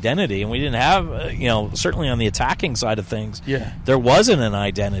find our identity. And we didn't have, certainly on the attacking side of things, there wasn't an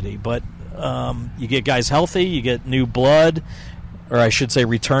identity. But you get guys healthy, you get new blood, or I should say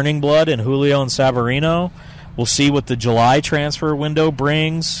returning blood, in Julio and Savarino. We'll see what the July transfer window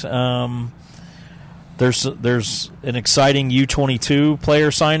brings. There's an exciting U22 player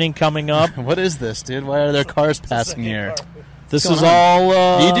signing coming up. What is this, dude? Why are there cars passing here? This is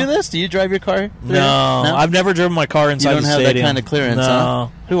all... do you do this? Do you drive your car? No, I've never driven my car inside the stadium. You don't have that kind of clearance, no. Huh?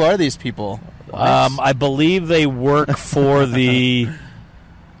 Who are these people? I believe they work for the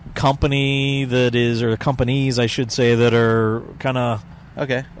company that is, or companies, I should say, that are kind of...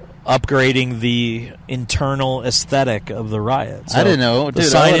 Okay. Upgrading the internal aesthetic of the Riot. So I didn't know. The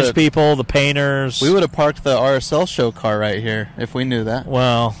signage people, the painters. We would have parked the RSL show car right here if we knew that.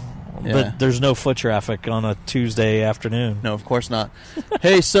 Well, but there's no foot traffic on a Tuesday afternoon. No, of course not.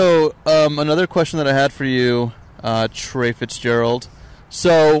 Hey, so another question that I had for you, Trey Fitzgerald.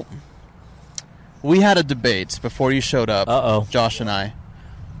 So we had a debate before you showed up, Josh and I.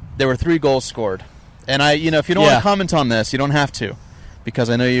 There were 3 goals scored. And if you don't want to comment on this, you don't have to.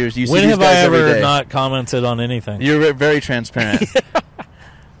 Because I know you see these guys every day. When have I ever not commented on anything? You're very transparent.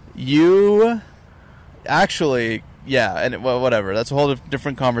 You actually, and whatever. That's a whole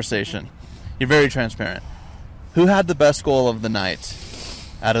different conversation. You're very transparent. Who had the best goal of the night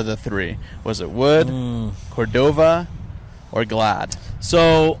out of the 3? Was it Wood, Cordova, or Glad?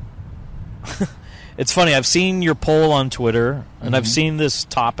 So, it's funny. I've seen your poll on Twitter, and I've seen this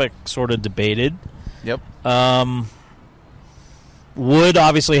topic sort of debated. Yep. Wood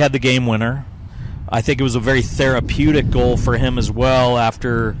obviously had the game winner. I think it was a very therapeutic goal for him as well,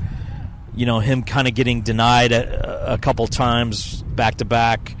 after him kind of getting denied a couple times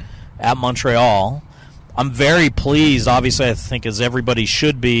back-to-back at Montreal. I'm very pleased, obviously I think as everybody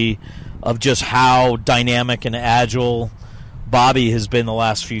should be, of just how dynamic and agile Bobby has been the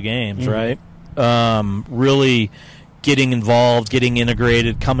last few games, right? Really getting involved, getting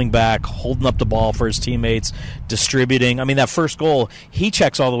integrated, coming back, holding up the ball for his teammates, distributing. I mean, that first goal, he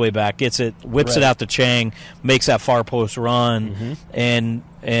checks all the way back, gets it, whips it out to Chang, makes that far post run, and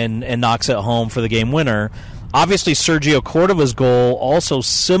knocks it home for the game winner. Obviously, Sergio Cordova's goal also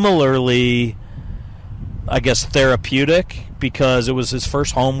similarly, I guess, therapeutic, because it was his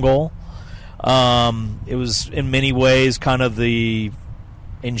first home goal. It was in many ways kind of the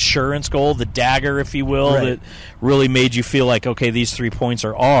insurance goal, the dagger, if you will, that really made you feel like, okay, these 3 points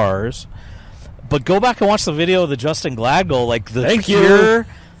are ours. But go back and watch the video of the Justin Glad goal, like the pure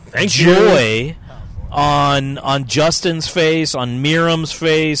joy on Justin's face, on Miram's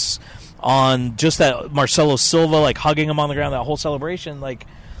face, on just that Marcelo Silva like hugging him on the ground, that whole celebration. Like,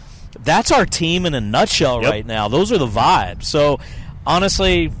 that's our team in a nutshell right now. Those are the vibes. So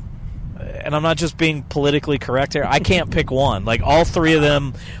honestly, and I'm not just being politically correct here, I can't pick one. Like, all three of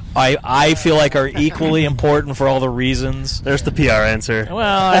them, I feel like are equally important for all the reasons. There's the PR answer.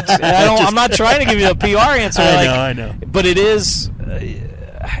 Well, I'm not trying to give you a PR answer. I know. But it is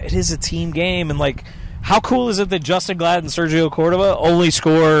a team game, and like, how cool is it that Justin Glad and Sergio Cordova only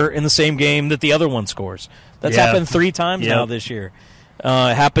score in the same game that the other one scores? That's happened 3 times now this year.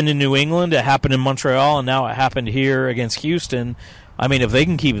 It happened in New England, it happened in Montreal, and now it happened here against Houston. I mean, if they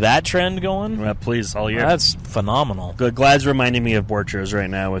can keep that trend going, please, all year. That's phenomenal. Good. Glad's reminding me of Borchers right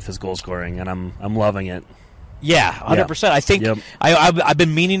now with his goal scoring, and I'm loving it. Yeah, 100%. I think I've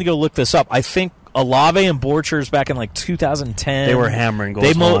been meaning to go look this up. I think Olave and Borchers back in like 2010, they were hammering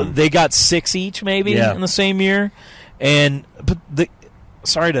goals. They got 6 each maybe in the same year. But the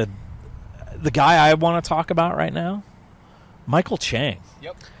guy I want to talk about right now, Michael Chang.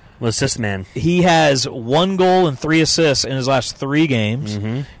 Yep. Assist man. He has 1 goal and 3 assists in his last 3 games.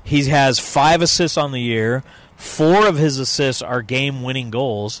 Mm-hmm. He has 5 assists on the year. 4 of his assists are game-winning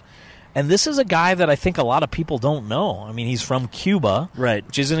goals. And this is a guy that I think a lot of people don't know. I mean, he's from Cuba, right?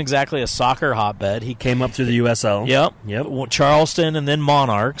 Which isn't exactly a soccer hotbed. He came up through the USL. Yep. Charleston and then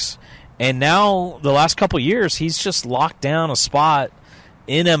Monarchs. And now, the last couple of years, he's just locked down a spot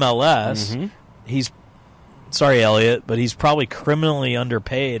in MLS. Mm-hmm. Sorry, Elliot, but he's probably criminally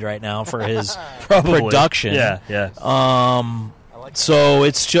underpaid right now for his production. Yeah. So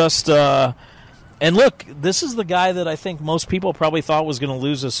it's just, and look, this is the guy that I think most people probably thought was going to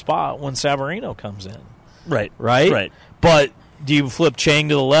lose his spot when Savarino comes in. Right. But do you flip Chang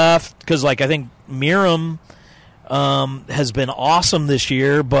to the left? Because, like, I think Miram has been awesome this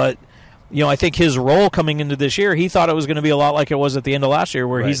year, but I think his role coming into this year, he thought it was going to be a lot like it was at the end of last year,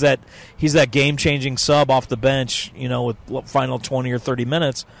 where he's that game-changing sub off the bench, with final 20 or 30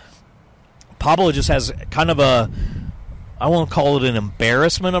 minutes. Pablo just has kind of I won't call it an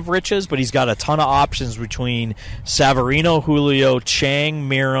embarrassment of riches, but he's got a ton of options between Savarino, Julio, Chang,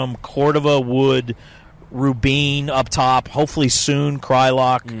 Miram, Cordova, Wood, Rubin up top, hopefully soon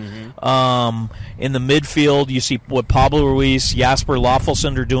Krylock. Mm-hmm. In the midfield, you see what Pablo Ruiz, Jasper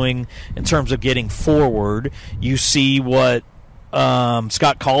Loffelson are doing in terms of getting forward. You see what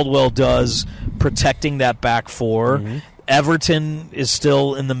Scott Caldwell does protecting that back four. Mm-hmm. Everton is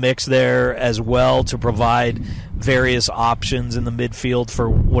still in the mix there as well to provide various options in the midfield for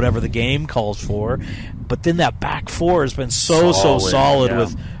whatever the game calls for. But then that back four has been so solid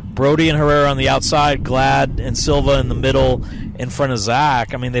with Brody and Herrera on the outside, Glad and Silva in the middle in front of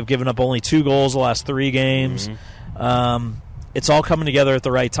Zach. I mean, they've given up only 2 goals the last 3 games. Mm-hmm. It's all coming together at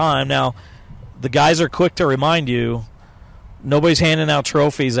the right time. Now, the guys are quick to remind you, nobody's handing out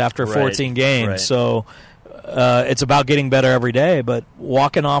trophies after 14 games. Right. So it's about getting better every day. But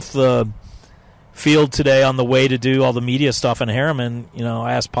walking off the field today on the way to do all the media stuff in Harriman,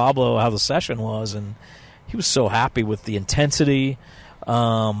 I asked Pablo how the session was, and he was so happy with the intensity,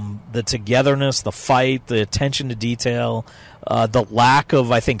 the togetherness, the fight, the attention to detail, the lack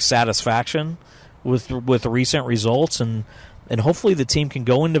of, I think, satisfaction with recent results, and hopefully the team can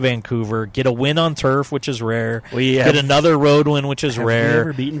go into Vancouver, get a win on turf, which is rare, get another road win, which is rare. Have we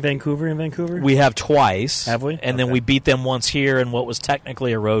ever beaten Vancouver in Vancouver? We have twice. Have we? And then we beat them once here in what was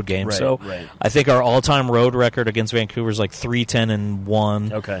technically a road game. I think our all-time road record against Vancouver is like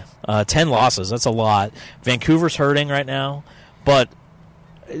 3-10-1. Okay. 10 losses. That's a lot. Vancouver's hurting right now, but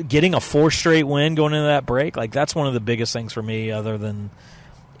getting a 4 straight win going into that break, like, that's one of the biggest things for me, other than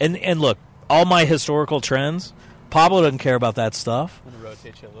and look, all my historical trends, Pablo doesn't care about that stuff. I'm going to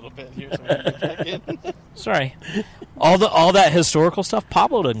rotate you a little bit here so we can get back in. Sorry. All that historical stuff,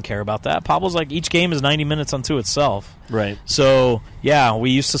 Pablo doesn't care about that. Pablo's like, each game is 90 minutes unto itself. Right. So, yeah,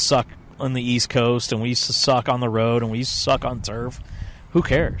 we used to suck on the East Coast, and we used to suck on the road, and we used to suck on turf. Who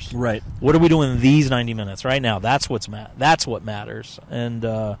cares? Right. What are we doing in these 90 minutes right now? That's what matters. And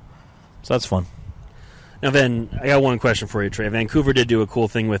so that's fun. Now, then, I got one question for you, Trey. Vancouver did do a cool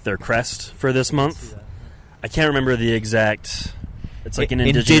thing with their crest for this month. I can't remember the exact... It's like an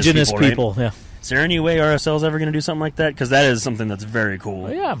indigenous people, right? Yeah. Is there any way RSL is ever going to do something like that? Because that is something that's very cool.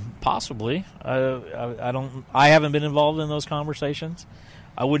 Well, yeah, possibly. I haven't been involved in those conversations.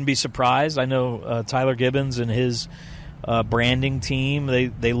 I wouldn't be surprised. I know Tyler Gibbons and his branding team,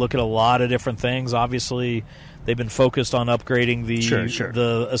 they look at a lot of different things. Obviously, they've been focused on upgrading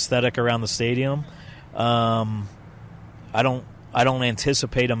the aesthetic around the stadium. I don't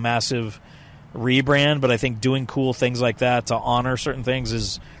anticipate a massive rebrand, but I think doing cool things like that to honor certain things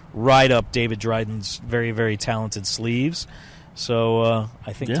is right up David Dryden's very, very talented sleeves. So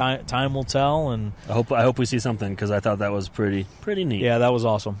I think time will tell, and I hope we see something, because I thought that was pretty neat. Yeah, that was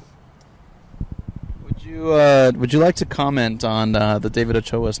awesome. Would Would you like to comment on the David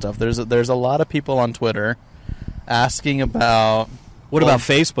Ochoa stuff? There's a lot of people on Twitter asking about. What about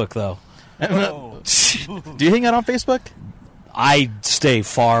Facebook though? Do you hang out on Facebook? I stay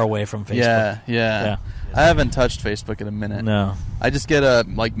far away from Facebook. Yeah. I haven't touched Facebook in a minute. No. I just get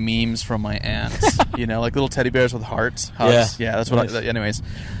like memes from my aunts, like little teddy bears with hearts. Hugs. Yeah, that's what. Anyways,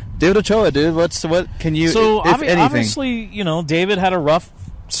 David Ochoa, dude. What can you? So if anything, obviously, David had a rough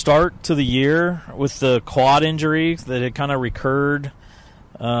start to the year with the quad injury that had kind of recurred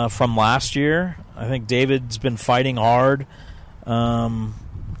from last year. I think David's been fighting hard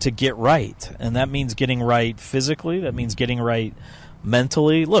to get right, and that means getting right physically. That means getting right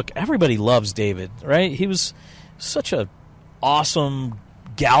mentally. Look, everybody loves David, right? He was such a awesome,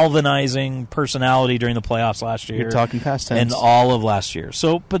 galvanizing personality during the playoffs last year. You're talking past tense. And all of last year.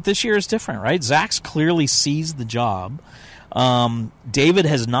 But this year is different, right? Zach's clearly seized the job. David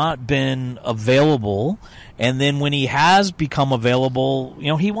has not been available, and then when he has become available,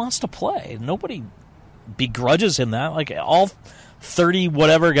 he wants to play. Nobody begrudges him that. Like, all 30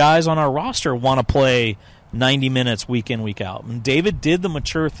 whatever guys on our roster want to play 90 minutes week in, week out. And David did the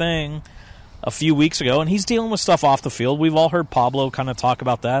mature thing a few weeks ago, and he's dealing with stuff off the field. We've all heard Pablo kind of talk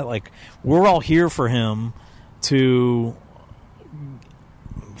about that. Like, we're all here for him to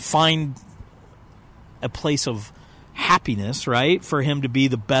find a place of happiness, right, for him to be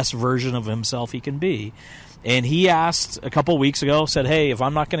the best version of himself he can be. And he asked a couple weeks ago, said, hey, if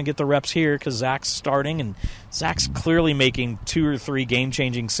I'm not going to get the reps here because Zach's starting, and Zach's clearly making 2 or 3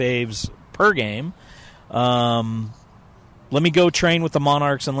 game-changing saves per game, let me go train with the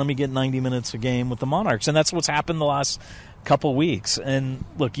Monarchs and let me get 90 minutes a game with the Monarchs. And that's what's happened the last couple weeks. And,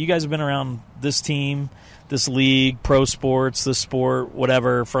 look, you guys have been around this team, this league, pro sports, this sport,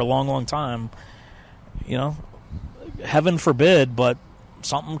 whatever, for a long, long time. Heaven forbid, but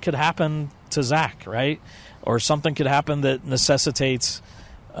something could happen to Zach, right? Or something could happen that necessitates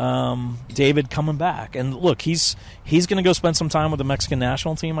David coming back. And look, he's going to go spend some time with the Mexican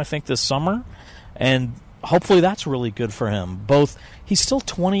national team, I think, this summer, and hopefully that's really good for him. He's still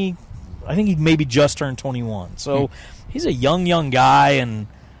 20. I think he maybe just turned 21, so he's a young guy, and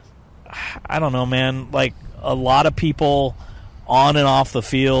I don't know, man. Like, a lot of people on and off the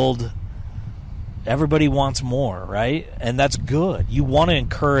field, everybody wants more, right? And that's good. You want to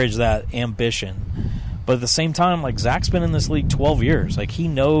encourage that ambition. But at the same time, like, Zach's been in this league 12 years. Like, he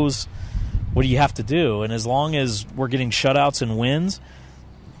knows what you have to do. And as long as we're getting shutouts and wins,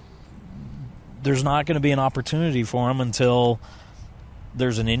 there's not going to be an opportunity for him until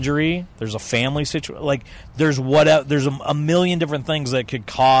there's an injury, there's a family situation. Like, there's a million different things that could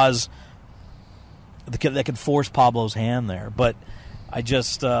cause, that could force Pablo's hand there. But I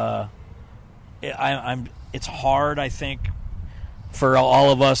just... it's hard, I think, for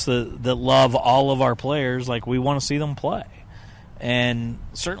all of us that love all of our players. Like, we want to see them play. And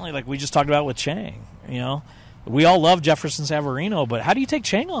certainly, like we just talked about with Chang, we all love Jefferson Savarino, but how do you take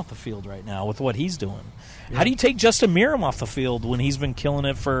Chang off the field right now with what he's doing? Yeah. How do you take Justin Miram off the field when he's been killing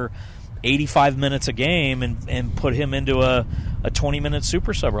it for 85 minutes a game and put him into a 20-minute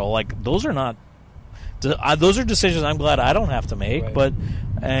super sub role? Like, those are decisions I'm glad I don't have to make. Right. But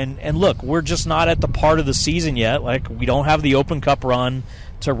and look, we're just not at the part of the season yet. Like, we don't have the Open Cup run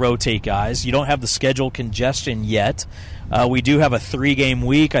to rotate guys. You don't have the schedule congestion yet. We do have a 3-game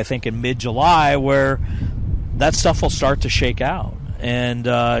week, I think, in mid-July, where that stuff will start to shake out. And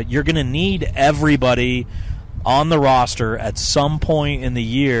you're going to need everybody on the roster at some point in the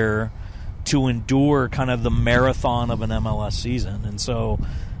year to endure kind of the marathon of an MLS season. And so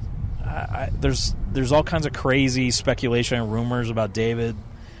there's all kinds of crazy speculation and rumors about David.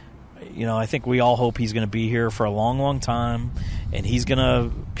 I think we all hope he's going to be here for a long, long time, and he's going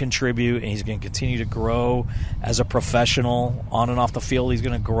to contribute, and he's going to continue to grow as a professional on and off the field. He's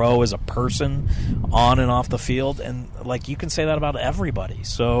going to grow as a person on and off the field, and like, you can say that about everybody.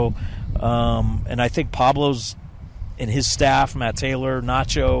 So, and I think Pablo's and his staff, Matt Taylor,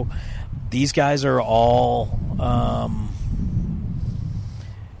 Nacho, these guys are all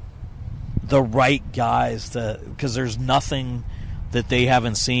the right guys because there's nothing that they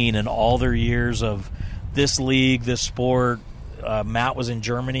haven't seen in all their years of this league, this sport. Matt was in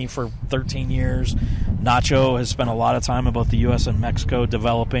Germany for 13 years. Nacho has spent a lot of time in both the U.S. and Mexico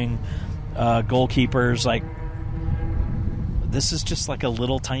developing goalkeepers. Like, this is just like a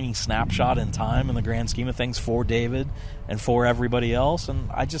little tiny snapshot in time in the grand scheme of things for David and for everybody else. And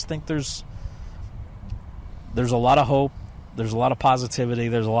I just think there's a lot of hope. There's a lot of positivity.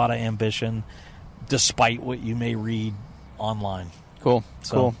 There's a lot of ambition, despite what you may read online. Cool.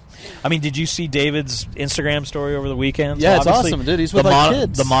 I mean, did you see David's Instagram story over the weekend? Yeah, it's awesome, dude. He's with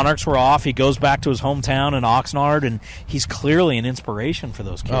kids. The Monarchs were off. He goes back to his hometown in Oxnard, and he's clearly an inspiration for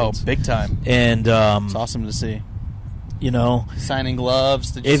those kids. Oh, big time. And it's awesome to see. Signing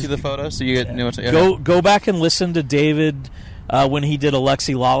gloves. Did you see the photo? So you knew what to go back and listen to David when he did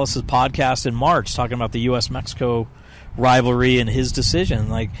Alexi Lawless's podcast in March, talking about the U.S.-Mexico rivalry and his decision.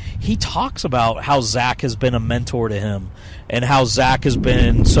 Like, he talks about how Zach has been a mentor to him and how Zach has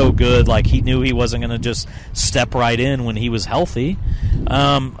been so good. Like, he knew he wasn't going to just step right in when he was healthy.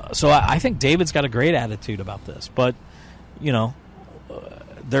 So I think David's got a great attitude about this. But,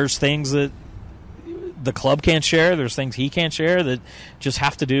 there's things that the club can't share. There's things he can't share that just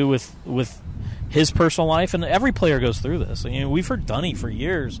have to do with his personal life. And every player goes through this. We've heard Dunny for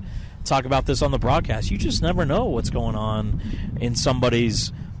years talk about this on the broadcast. You just never know what's going on in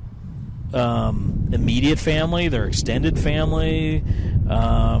somebody's immediate family, their extended family.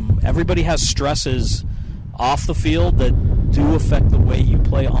 Everybody has stresses off the field that do affect the way you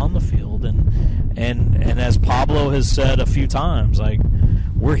play on the field. And as Pablo has said a few times, like,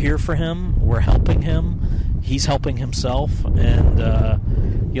 we're here for him, we're helping him, he's helping himself, and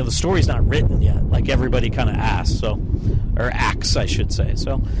the story's not written yet, like everybody kind of asks, or acts, I should say.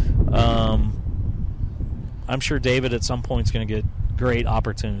 So I'm sure David at some point is going to get great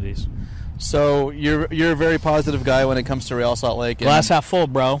opportunities. So you're a very positive guy when it comes to Real Salt Lake. Glass half full,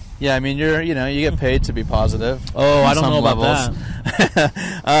 bro. Yeah, I mean you get paid to be positive. Oh, I don't know about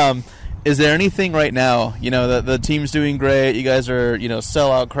that. Is there anything right now? The team's doing great. You guys are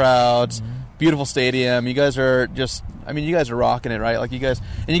sellout crowds, beautiful stadium. You guys are you guys are rocking it, right? Like you guys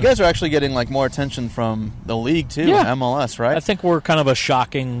are actually getting like more attention from the league too, MLS, right? I think we're kind of a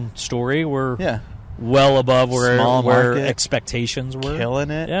shocking story. We're well above where expectations were.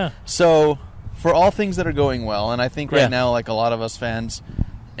 Killing it. Yeah. So, for all things that are going well, and I think right now, like a lot of us fans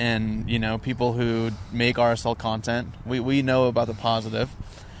and, people who make RSL content, we know about the positive.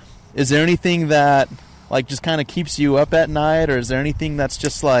 Is there anything that, like, just kind of keeps you up at night, or is there anything that's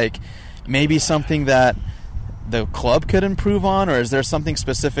just, like, maybe something that the club could improve on, or is there something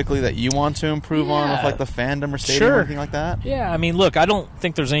specifically that you want to improve on with, like, the fandom or stadium or anything like that? Yeah, I mean, look, I don't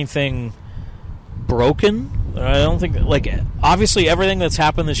think there's anything broken. I don't think, like, obviously everything that's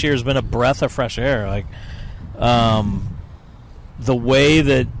happened this year has been a breath of fresh air. Like, the way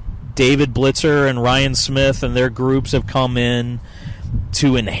that David Blitzer and Ryan Smith and their groups have come in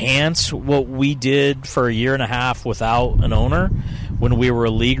to enhance what we did for a year and a half without an owner when we were a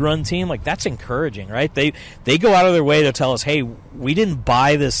league-run team, like, that's encouraging, right? They go out of their way to tell us, hey, we didn't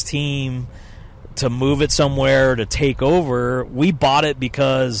buy this team to move it somewhere to take over. We bought it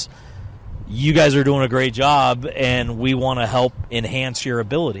because you guys are doing a great job, and we want to help enhance your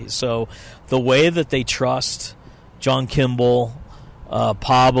abilities. So the way that they trust John Kimball,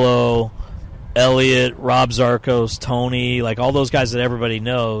 Pablo, Elliot, Rob Zarkos, Tony, like all those guys that everybody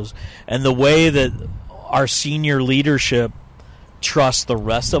knows, and the way that our senior leadership trusts the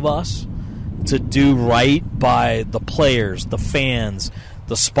rest of us to do right by the players, the fans,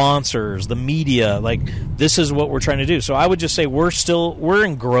 the sponsors, the media, like, this is what we're trying to do. So I would just say we're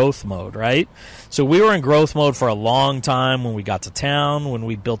in growth mode, right? So we were in growth mode for a long time when we got to town, when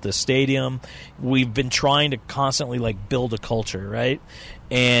we built this stadium. We've been trying to constantly, like, build a culture, right?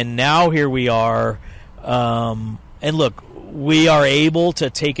 And now here we are, and look, we are able to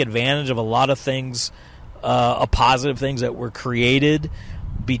take advantage of a lot of things, positive things that were created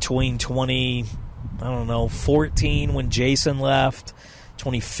between 2014 when Jason left,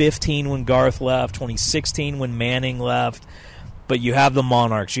 2015 when Garth left, 2016 when Manning left. But you have the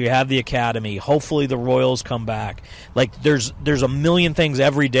Monarchs, you have the Academy, hopefully the Royals come back. Like, there's a million things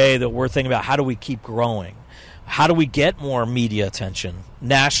every day that we're thinking about. How do we keep growing? How do we get more media attention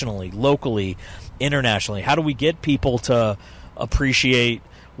nationally, locally, internationally? How do we get people to appreciate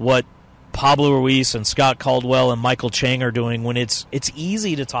what Pablo Ruiz and Scott Caldwell and Michael Chang are doing when it's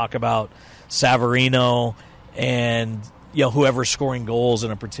easy to talk about Savarino and whoever's scoring goals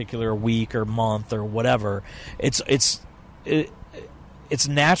in a particular week or month or whatever. It's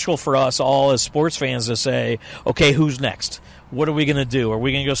natural for us all as sports fans to say, okay, who's next? What are we going to do? Are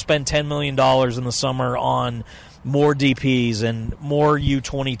we going to go spend $10 million in the summer on more DPs and more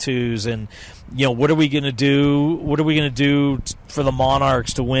U22s? And, what are we going to do? What are we going to do for the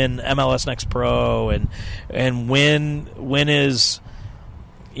Monarchs to win MLS Next Pro? And when is,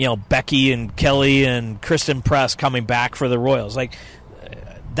 Becky and Kelly and Kristen Press coming back for the Royals? Like,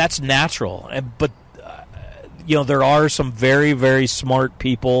 that's natural. But, there are some very, very smart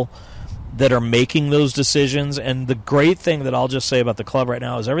people that are making those decisions. And the great thing that I'll just say about the club right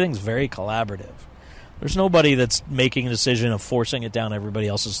now is everything's very collaborative. There's nobody that's making a decision of forcing it down everybody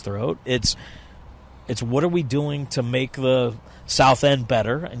else's throat. It's what are we doing to make the South End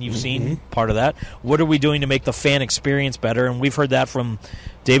better, and you've seen part of that. What are we doing to make the fan experience better? And we've heard that from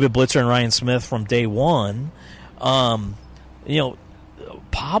David Blitzer and Ryan Smith from day one.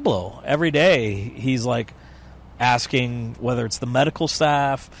 Pablo, every day, he's like asking whether it's the medical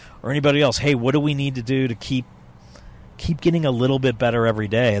staff or anybody else, hey, what do we need to do to keep getting a little bit better every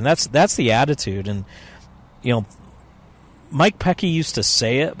day? And that's the attitude. And, Mike Pecky used to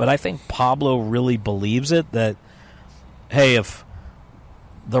say it, but I think Pablo really believes it, that, hey, if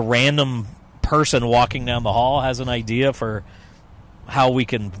the random person walking down the hall has an idea for how we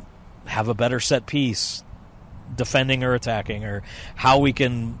can have a better set piece, defending or attacking, or how we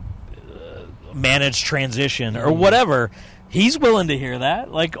can manage transition or whatever, he's willing to hear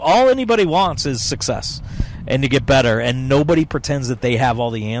that. Like, all anybody wants is success and to get better, and nobody pretends that they have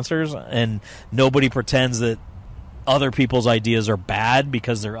all the answers, and nobody pretends that other people's ideas are bad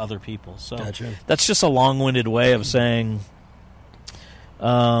because they're other people. So gotcha. That's just a long-winded way of saying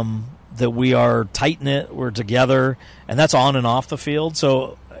that we are tight-knit, we're together, and that's on and off the field.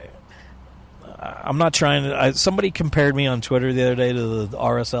 So I'm not trying to. Somebody compared me on Twitter the other day to the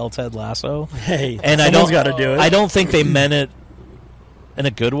RSL Ted Lasso. Hey, and someone's got to do it. I don't think they meant it in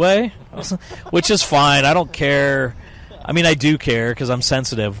a good way, which is fine. I don't care. I mean, I do care because I'm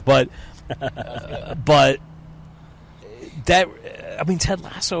sensitive, but that. I mean, Ted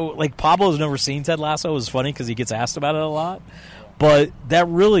Lasso. Like, Pablo's never seen Ted Lasso. It's funny because he gets asked about it a lot, but that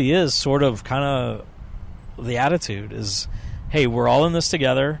really is sort of kind of the attitude. Is, hey, we're all in this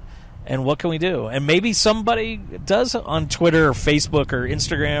together. And what can we do? And maybe somebody does on Twitter or Facebook or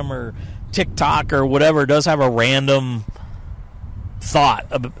Instagram or TikTok or whatever does have a random thought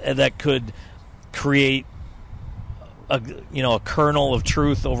that could create a kernel of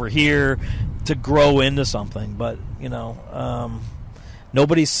truth over here to grow into something. But,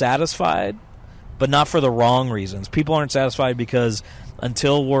 nobody's satisfied, but not for the wrong reasons. People aren't satisfied because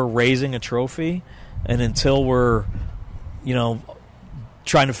until we're raising a trophy and until we're,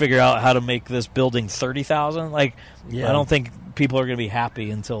 trying to figure out how to make this building 30,000. I don't think people are going to be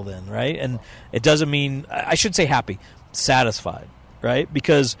happy until then, right? And it doesn't mean, I should say happy, satisfied, right?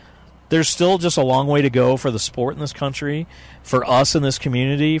 Because there's still just a long way to go for the sport in this country, for us in this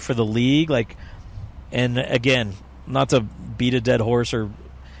community, for the league. And again, not to beat a dead horse or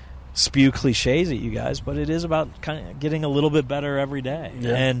spew cliches at you guys, but it is about kind of getting a little bit better every day.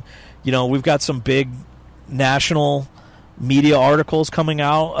 Yeah. And, we've got some big national media articles coming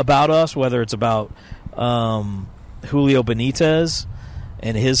out about us, whether it's about Julio Benitez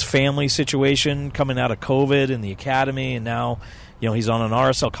and his family situation coming out of COVID in the academy, and now he's on an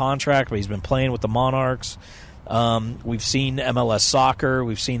RSL contract, but he's been playing with the Monarchs. We've seen MLS Soccer,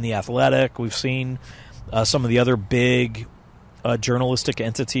 we've seen The Athletic, we've seen some of the other big journalistic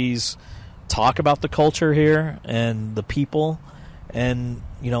entities talk about the culture here and the people, and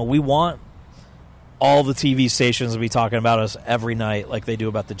we want all the TV stations to be talking about us every night like they do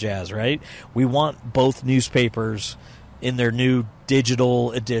about the Jazz, right? We want both newspapers in their new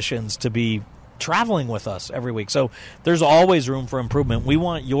digital editions to be traveling with us every week. So there's always room for improvement. We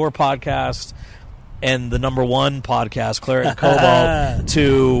want your podcast and the number one podcast, Claret and Cobalt,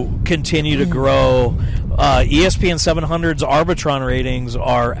 to continue to grow. ESPN 700's Arbitron ratings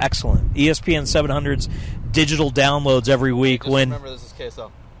are excellent. ESPN 700's digital downloads every week. Remember, this is KSL.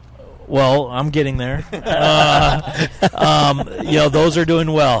 Well, I'm getting there. Those are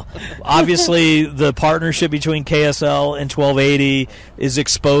doing well. Obviously, the partnership between KSL and 1280 is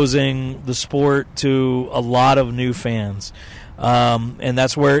exposing the sport to a lot of new fans. And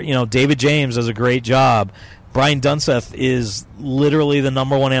that's where, David James does a great job. Brian Dunseth is literally the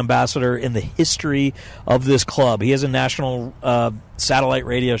number one ambassador in the history of this club. He has a national satellite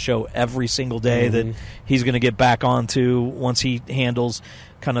radio show every single day that he's going to get back onto once he handles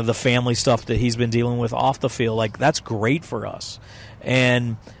kind of the family stuff that he's been dealing with off the field. That's great for us.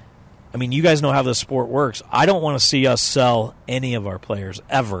 And, I mean, you guys know how this sport works. I don't want to see us sell any of our players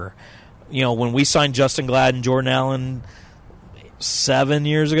ever. When we signed Justin Glad and Jordan Allen 7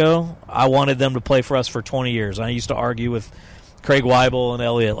 years ago, I wanted them to play for us for 20 years. I used to argue with Craig Weibel and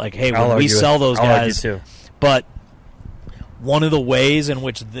Elliot, hey, when we sell those guys. But one of the ways in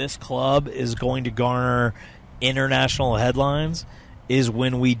which this club is going to garner international headlines is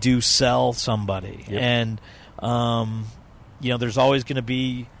when we do sell somebody. Yep. And, there's always going to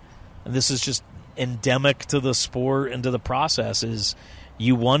be, and this is just endemic to the sport and to the process, is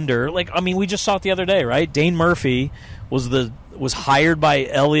you wonder, we just saw it the other day, right? Dane Murphy was hired by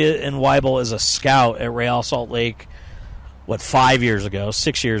Elliott and Weibel as a scout at Real Salt Lake, 6 years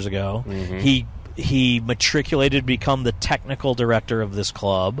ago? Mm-hmm. He He matriculated to become the technical director of this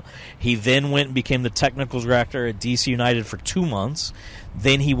club. He then went and became the technical director at DC United for 2 months.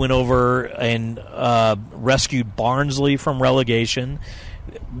 Then he went over and rescued Barnsley from relegation,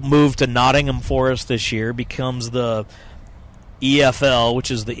 moved to Nottingham Forest this year, becomes the EFL,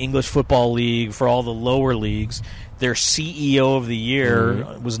 which is the English Football League for all the lower leagues. Their CEO of the year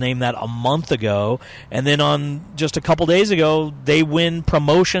was named that a month ago. And then on just a couple days ago, they win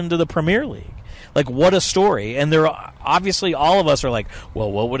promotion to the Premier League. Like, what a story. And they're obviously, all of us are like,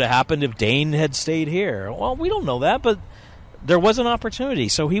 well, what would have happened if Dane had stayed here? Well, we don't know that, but there was an opportunity.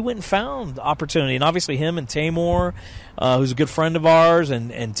 So he went and found opportunity. And obviously him and Tamor, who's a good friend of ours,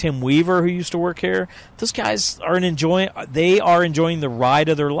 and Tim Weaver, who used to work here, those guys are enjoying the ride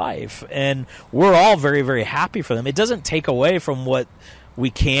of their life. And we're all very, very happy for them. It doesn't take away from what we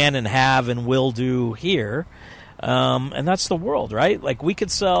can and have and will do here. And that's the world, right? Like, we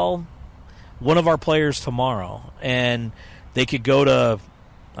could sell one of our players tomorrow, and they could go to,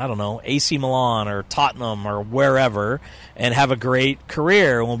 I don't know, AC Milan or Tottenham or wherever and have a great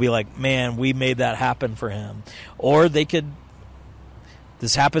career, and we'll be like, man, we made that happen for him. Or they could,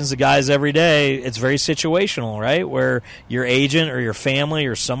 this happens to guys every day, it's very situational, right, where your agent or your family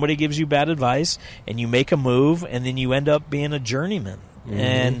or somebody gives you bad advice and you make a move and then you end up being a journeyman.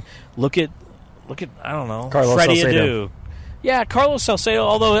 And look at I don't know, Carlos Freddie Salcedo. Adu. Yeah, Carlos Salcedo,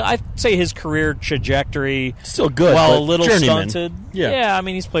 although I'd say his career trajectory, still good, while but a little journeyman. stunted. Yeah. I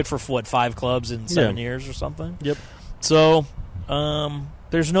mean, he's played for, 5 clubs in 7 years or something? Yep. So,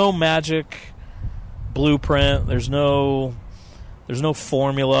 there's no magic blueprint. There's no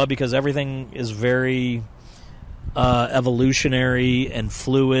formula, because everything is very evolutionary and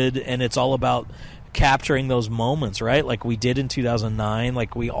fluid, and it's all about capturing those moments, right? Like we did in 2009,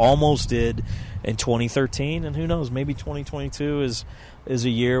 like we almost did in 2013, and who knows, maybe 2022 is a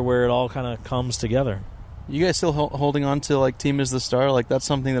year where it all kind of comes together. You guys still holding on to, like, Team is the Star? Like, that's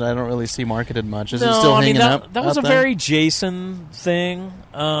something that I don't really see marketed much. Is it still hanging out? That was a very Jason thing.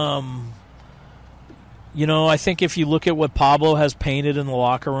 You know, I think if you look at what Pablo has painted in the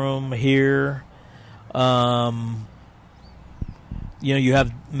locker room here, you know, you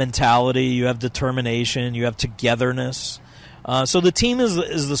have mentality, you have determination, you have togetherness. So the Team is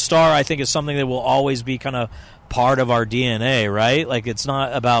the Star, I think, is something that will always be kind of part of our DNA, right? Like, it's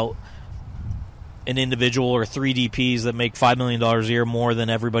not about an individual or 3 DPs that make $5 million a year more than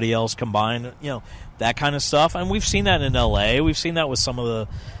everybody else combined, you know, that kind of stuff. And we've seen that in LA. We've seen that with some of the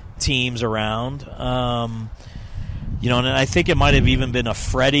teams around. You know, and I think it might have even been a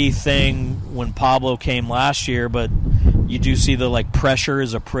Freddie thing when Pablo came last year, but you do see the, like, pressure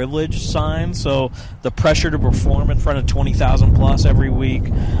is a privilege sign. So the pressure to perform in front of 20,000 plus every week,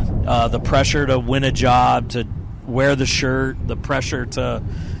 the pressure to win a job, to wear the shirt, the pressure to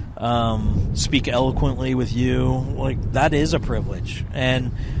speak eloquently with you, like, that is a privilege.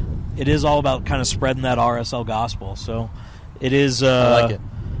 And it is all about kind of spreading that RSL gospel. So it is, I like it.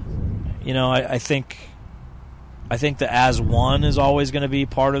 You know, I think the as one is always going to be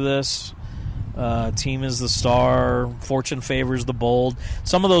part of this. Team is the Star. Fortune favors the bold.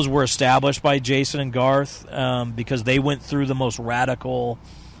 Some of those were established by Jason and Garth because they went through the most radical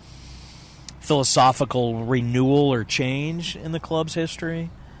philosophical renewal or change in the club's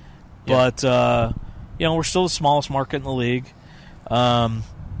history. Yeah. But, you know, we're still the smallest market in the league. I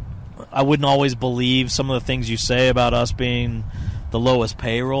wouldn't always believe some of the things you say about us being the lowest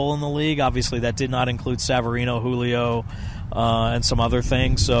payroll in the league. Obviously, that did not include Savarino, Julio, and some other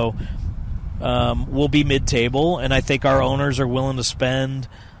things. So we'll be mid-table, and I think our owners are willing to spend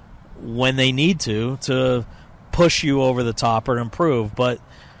when they need to push you over the top or improve. But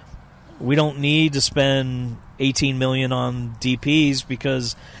we don't need to spend $18 million on DPs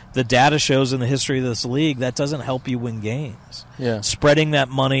because the data shows in the history of this league that doesn't help you win games. Yeah. Spreading that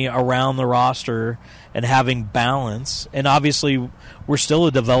money around the roster and having balance. And obviously, we're still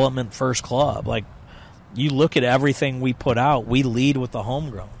a development-first club. Like, you look at everything we put out, we lead with the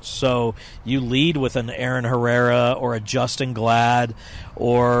homegrown. So you lead with an Aaron Herrera or a Justin Glad,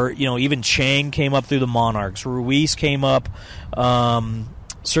 or, you know, even Chang came up through the Monarchs. Ruiz came up.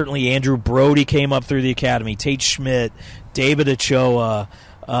 Certainly Andrew Brody came up through the academy. Tate Schmidt, David Ochoa.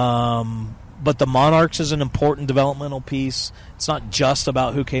 But the Monarchs is an important developmental piece. It's not just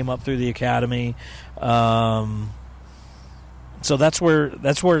about who came up through the academy. So that's where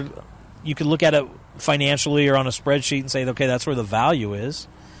you could look at it financially or on a spreadsheet and say, okay, that's where the value is.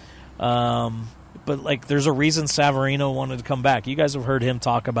 But, like, there's a reason Savarino wanted to come back. You guys have heard him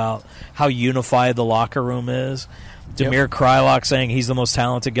talk about how unified the locker room is. Damir Kreilach saying he's the most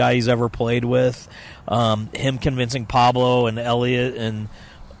talented guy he's ever played with. Him convincing Pablo and Elliot and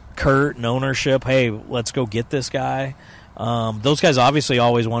Kurt and ownership, hey, let's go get this guy. Those guys obviously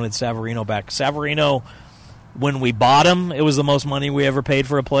always wanted Savarino back. Savarino, when we bought him, it was the most money we ever paid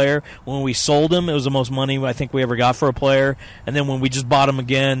for a player. When we sold him, it was the most money I think we ever got for a player. And then when we just bought him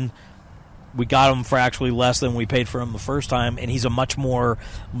again, we got him for actually less than we paid for him the first time, and he's a much more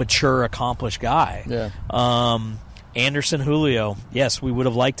mature, accomplished guy. Yeah. Anderson Julio, yes, we would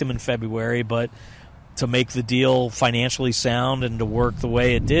have liked him in February, but to make the deal financially sound and to work the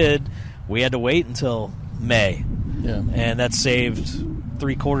way it did, we had to wait until May. Yeah. And that saved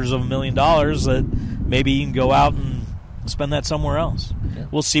 $750,000 that maybe you can go out and spend that somewhere else. Yeah.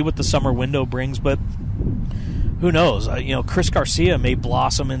 We'll see what the summer window brings, but who knows? Chris Garcia may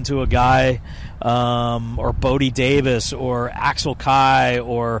blossom into a guy, or Bodie Davis, or Axel Kai,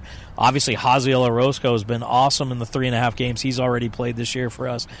 or obviously Jaziel Orozco has been awesome in the 3.5 games he's already played this year for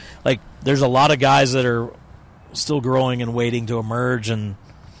us. Like, there's a lot of guys that are still growing and waiting to emerge, and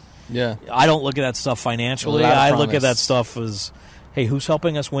yeah, I don't look at that stuff financially. I look at that stuff as, hey, who's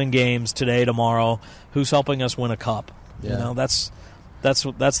helping us win games today, tomorrow? Who's helping us win a cup? Yeah. That's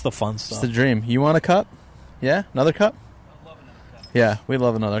the fun stuff. It's the dream. You want a cup? Yeah, another cup? I'd love another cup. Yeah, we'd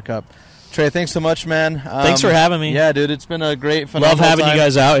love another cup. Trey, thanks so much, man. Thanks for having me. Yeah, dude, it's been a great, phenomenal Love having time. you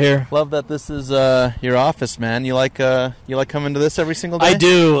guys out here. Love that this is your office, man. You like coming to this every single day? I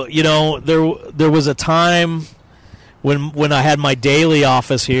do. There was a time when I had my daily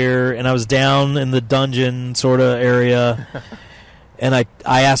office here, and I was down in the dungeon sort of area, and I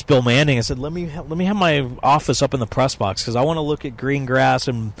asked Bill Manning. I said, "Let me have my office up in the press box because I want to look at green grass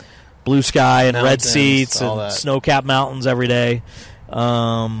and blue sky and red seats and snow-capped mountains every day."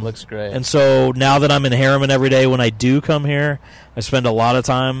 Looks great. And so now that I'm in Harriman every day, when I do come here, I spend a lot of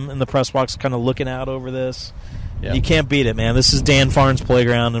time in the press box kind of looking out over this. Yep. You can't beat it, man. This is Dan Farn's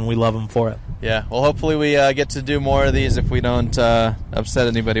playground, and we love him for it. Yeah, well, hopefully we get to do more of these if we don't upset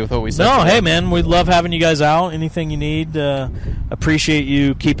anybody with what we said. No, today. hey, man, we love having you guys out. Anything you need. Appreciate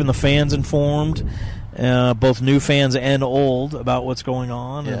you keeping the fans informed, both new fans and old, about what's going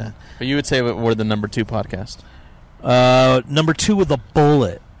on. Yeah, but you would say we're the number 2 podcast. Number 2 with a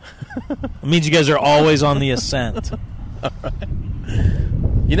bullet. It means you guys are always on the ascent. All right.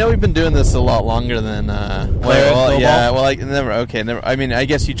 We've been doing this a lot longer than never. I mean, I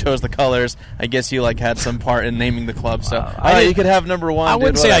guess you chose the colors. I guess you had some part in naming the club. So you could have number 1. I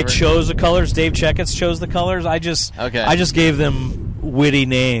wouldn't say I chose the colors. Dave Checketts chose the colors. I just gave them witty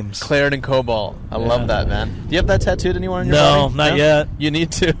names. Clarendon Cobalt. I love that, man. Do you have that tattooed anywhere on your body? No, not yet. You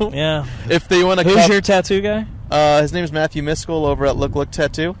need to. Yeah. If they want to. Who's your tattoo guy? His name is Matthew Miskell over at Look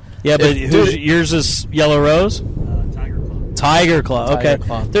Tattoo. Yeah, but yours is Yellow Rose? Tiger Claw. Okay.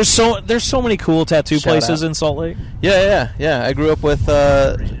 Claw. There's so many cool tattoo places in Salt Lake. Yeah. I grew up with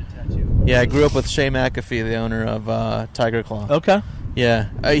Shay McAfee, the owner of Tiger Claw. Okay. Yeah.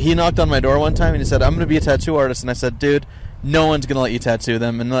 He knocked on my door one time and he said, "I'm going to be a tattoo artist." And I said, "Dude, no one's going to let you tattoo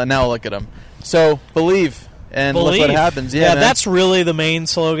them." And now look at them. So believe. And look what happens. Yeah, that's really the main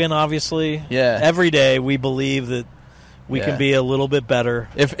slogan, obviously. Yeah. Every day we believe that we can be a little bit better.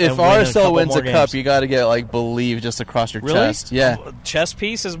 If RSL wins a cup, you got to get believe just across your chest. Yeah. Chest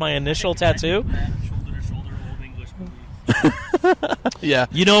piece is my initial tattoo. Yeah.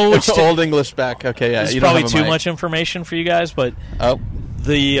 You know which Old English back. Okay, yeah. It's probably too much information for you guys, but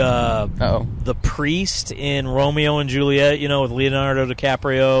the priest in Romeo and Juliet, with Leonardo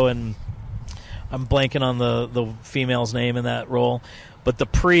DiCaprio, and I'm blanking on the female's name in that role. But the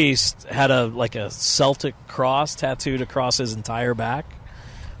priest had a Celtic cross tattooed across his entire back.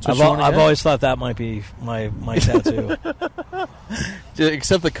 I've always thought that might be my tattoo.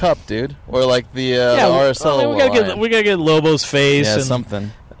 Except the cup, dude, or the RSL. We gotta get Lobo's face and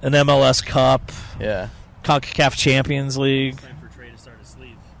something. An MLS Cup. Yeah. CONCACAF Champions League. Time for Trey to start a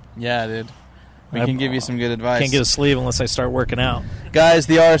sleeve. Yeah, dude. We can give you some good advice. Can't get a sleeve unless I start working out. Guys,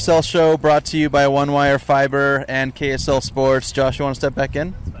 the RSL show brought to you by One Wire Fiber and KSL Sports. Josh, you want to step back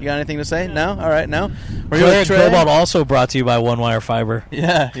in? You got anything to say? No? All right, no? We're here with Trey. Cobalt also brought to you by One Wire Fiber.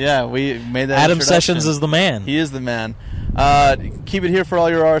 Yeah, we made that Adam Sessions is the man. He is the man. Keep it here for all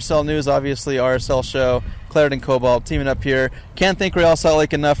your RSL news, obviously, RSL show. Clarendon Cobalt teaming up here. Can't thank Real Salt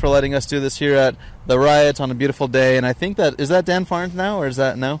Lake enough for letting us do this here at the Riot on a beautiful day. And I think is that Dan Farnes now, or is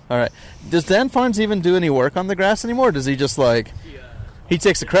that no? All right. Does Dan Farnes even do any work on the grass anymore? Or does he just he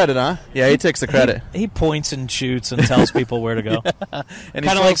takes the credit, huh? Yeah, he takes the credit. He points and shoots and tells people where to go. Yeah.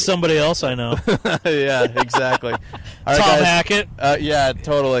 Kind of like somebody else I know. Yeah, exactly. All right, Tom guys. Hackett. Yeah,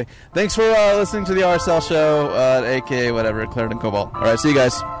 totally. Thanks for listening to the RSL show, a.k.a. whatever, Clarendon Cobalt. All right, see you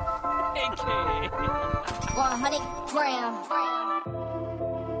guys. A.k.a. 100 grams.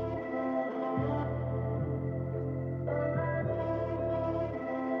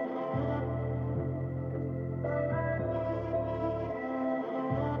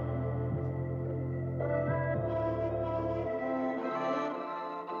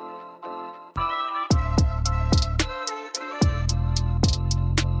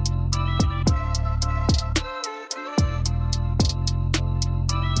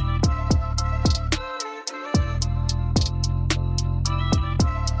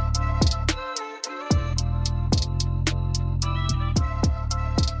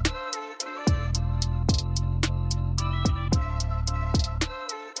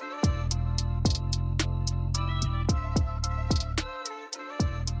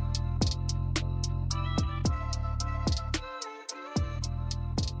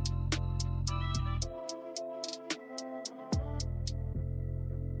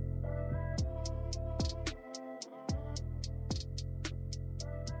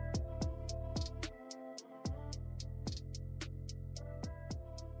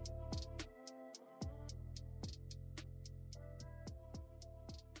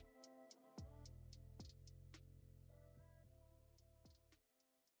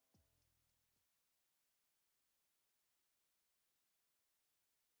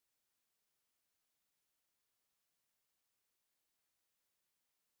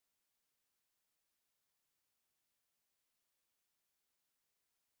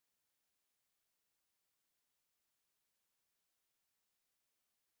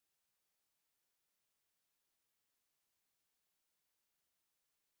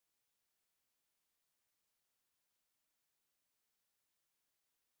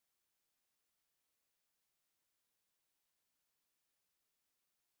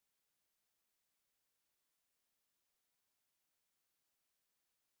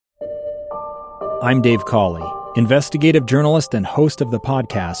 I'm Dave Cawley, investigative journalist and host of the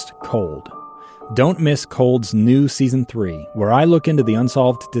podcast Cold. Don't miss Cold's new Season 3, where I look into the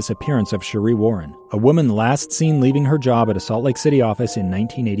unsolved disappearance of Cherie Warren, a woman last seen leaving her job at a Salt Lake City office in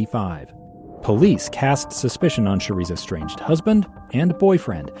 1985. Police cast suspicion on Cherie's estranged husband and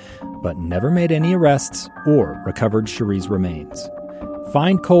boyfriend, but never made any arrests or recovered Cherie's remains.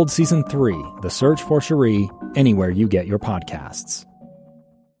 Find Cold Season 3, The Search for Cherie, anywhere you get your podcasts.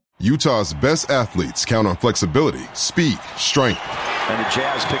 Utah's best athletes count on flexibility, speed, strength. And the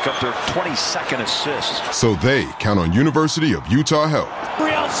Jazz pick up their 22nd assist. So they count on University of Utah Health.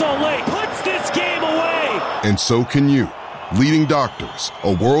 Real Salt Lake puts this game away. And so can you. Leading doctors,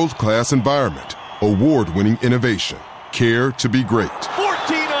 a world-class environment, award-winning innovation, care to be great.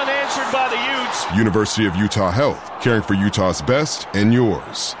 14 unanswered by the Utes. University of Utah Health, caring for Utah's best and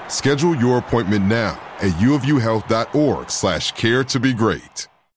yours. Schedule your appointment now at uofuhealth.org/care to be great.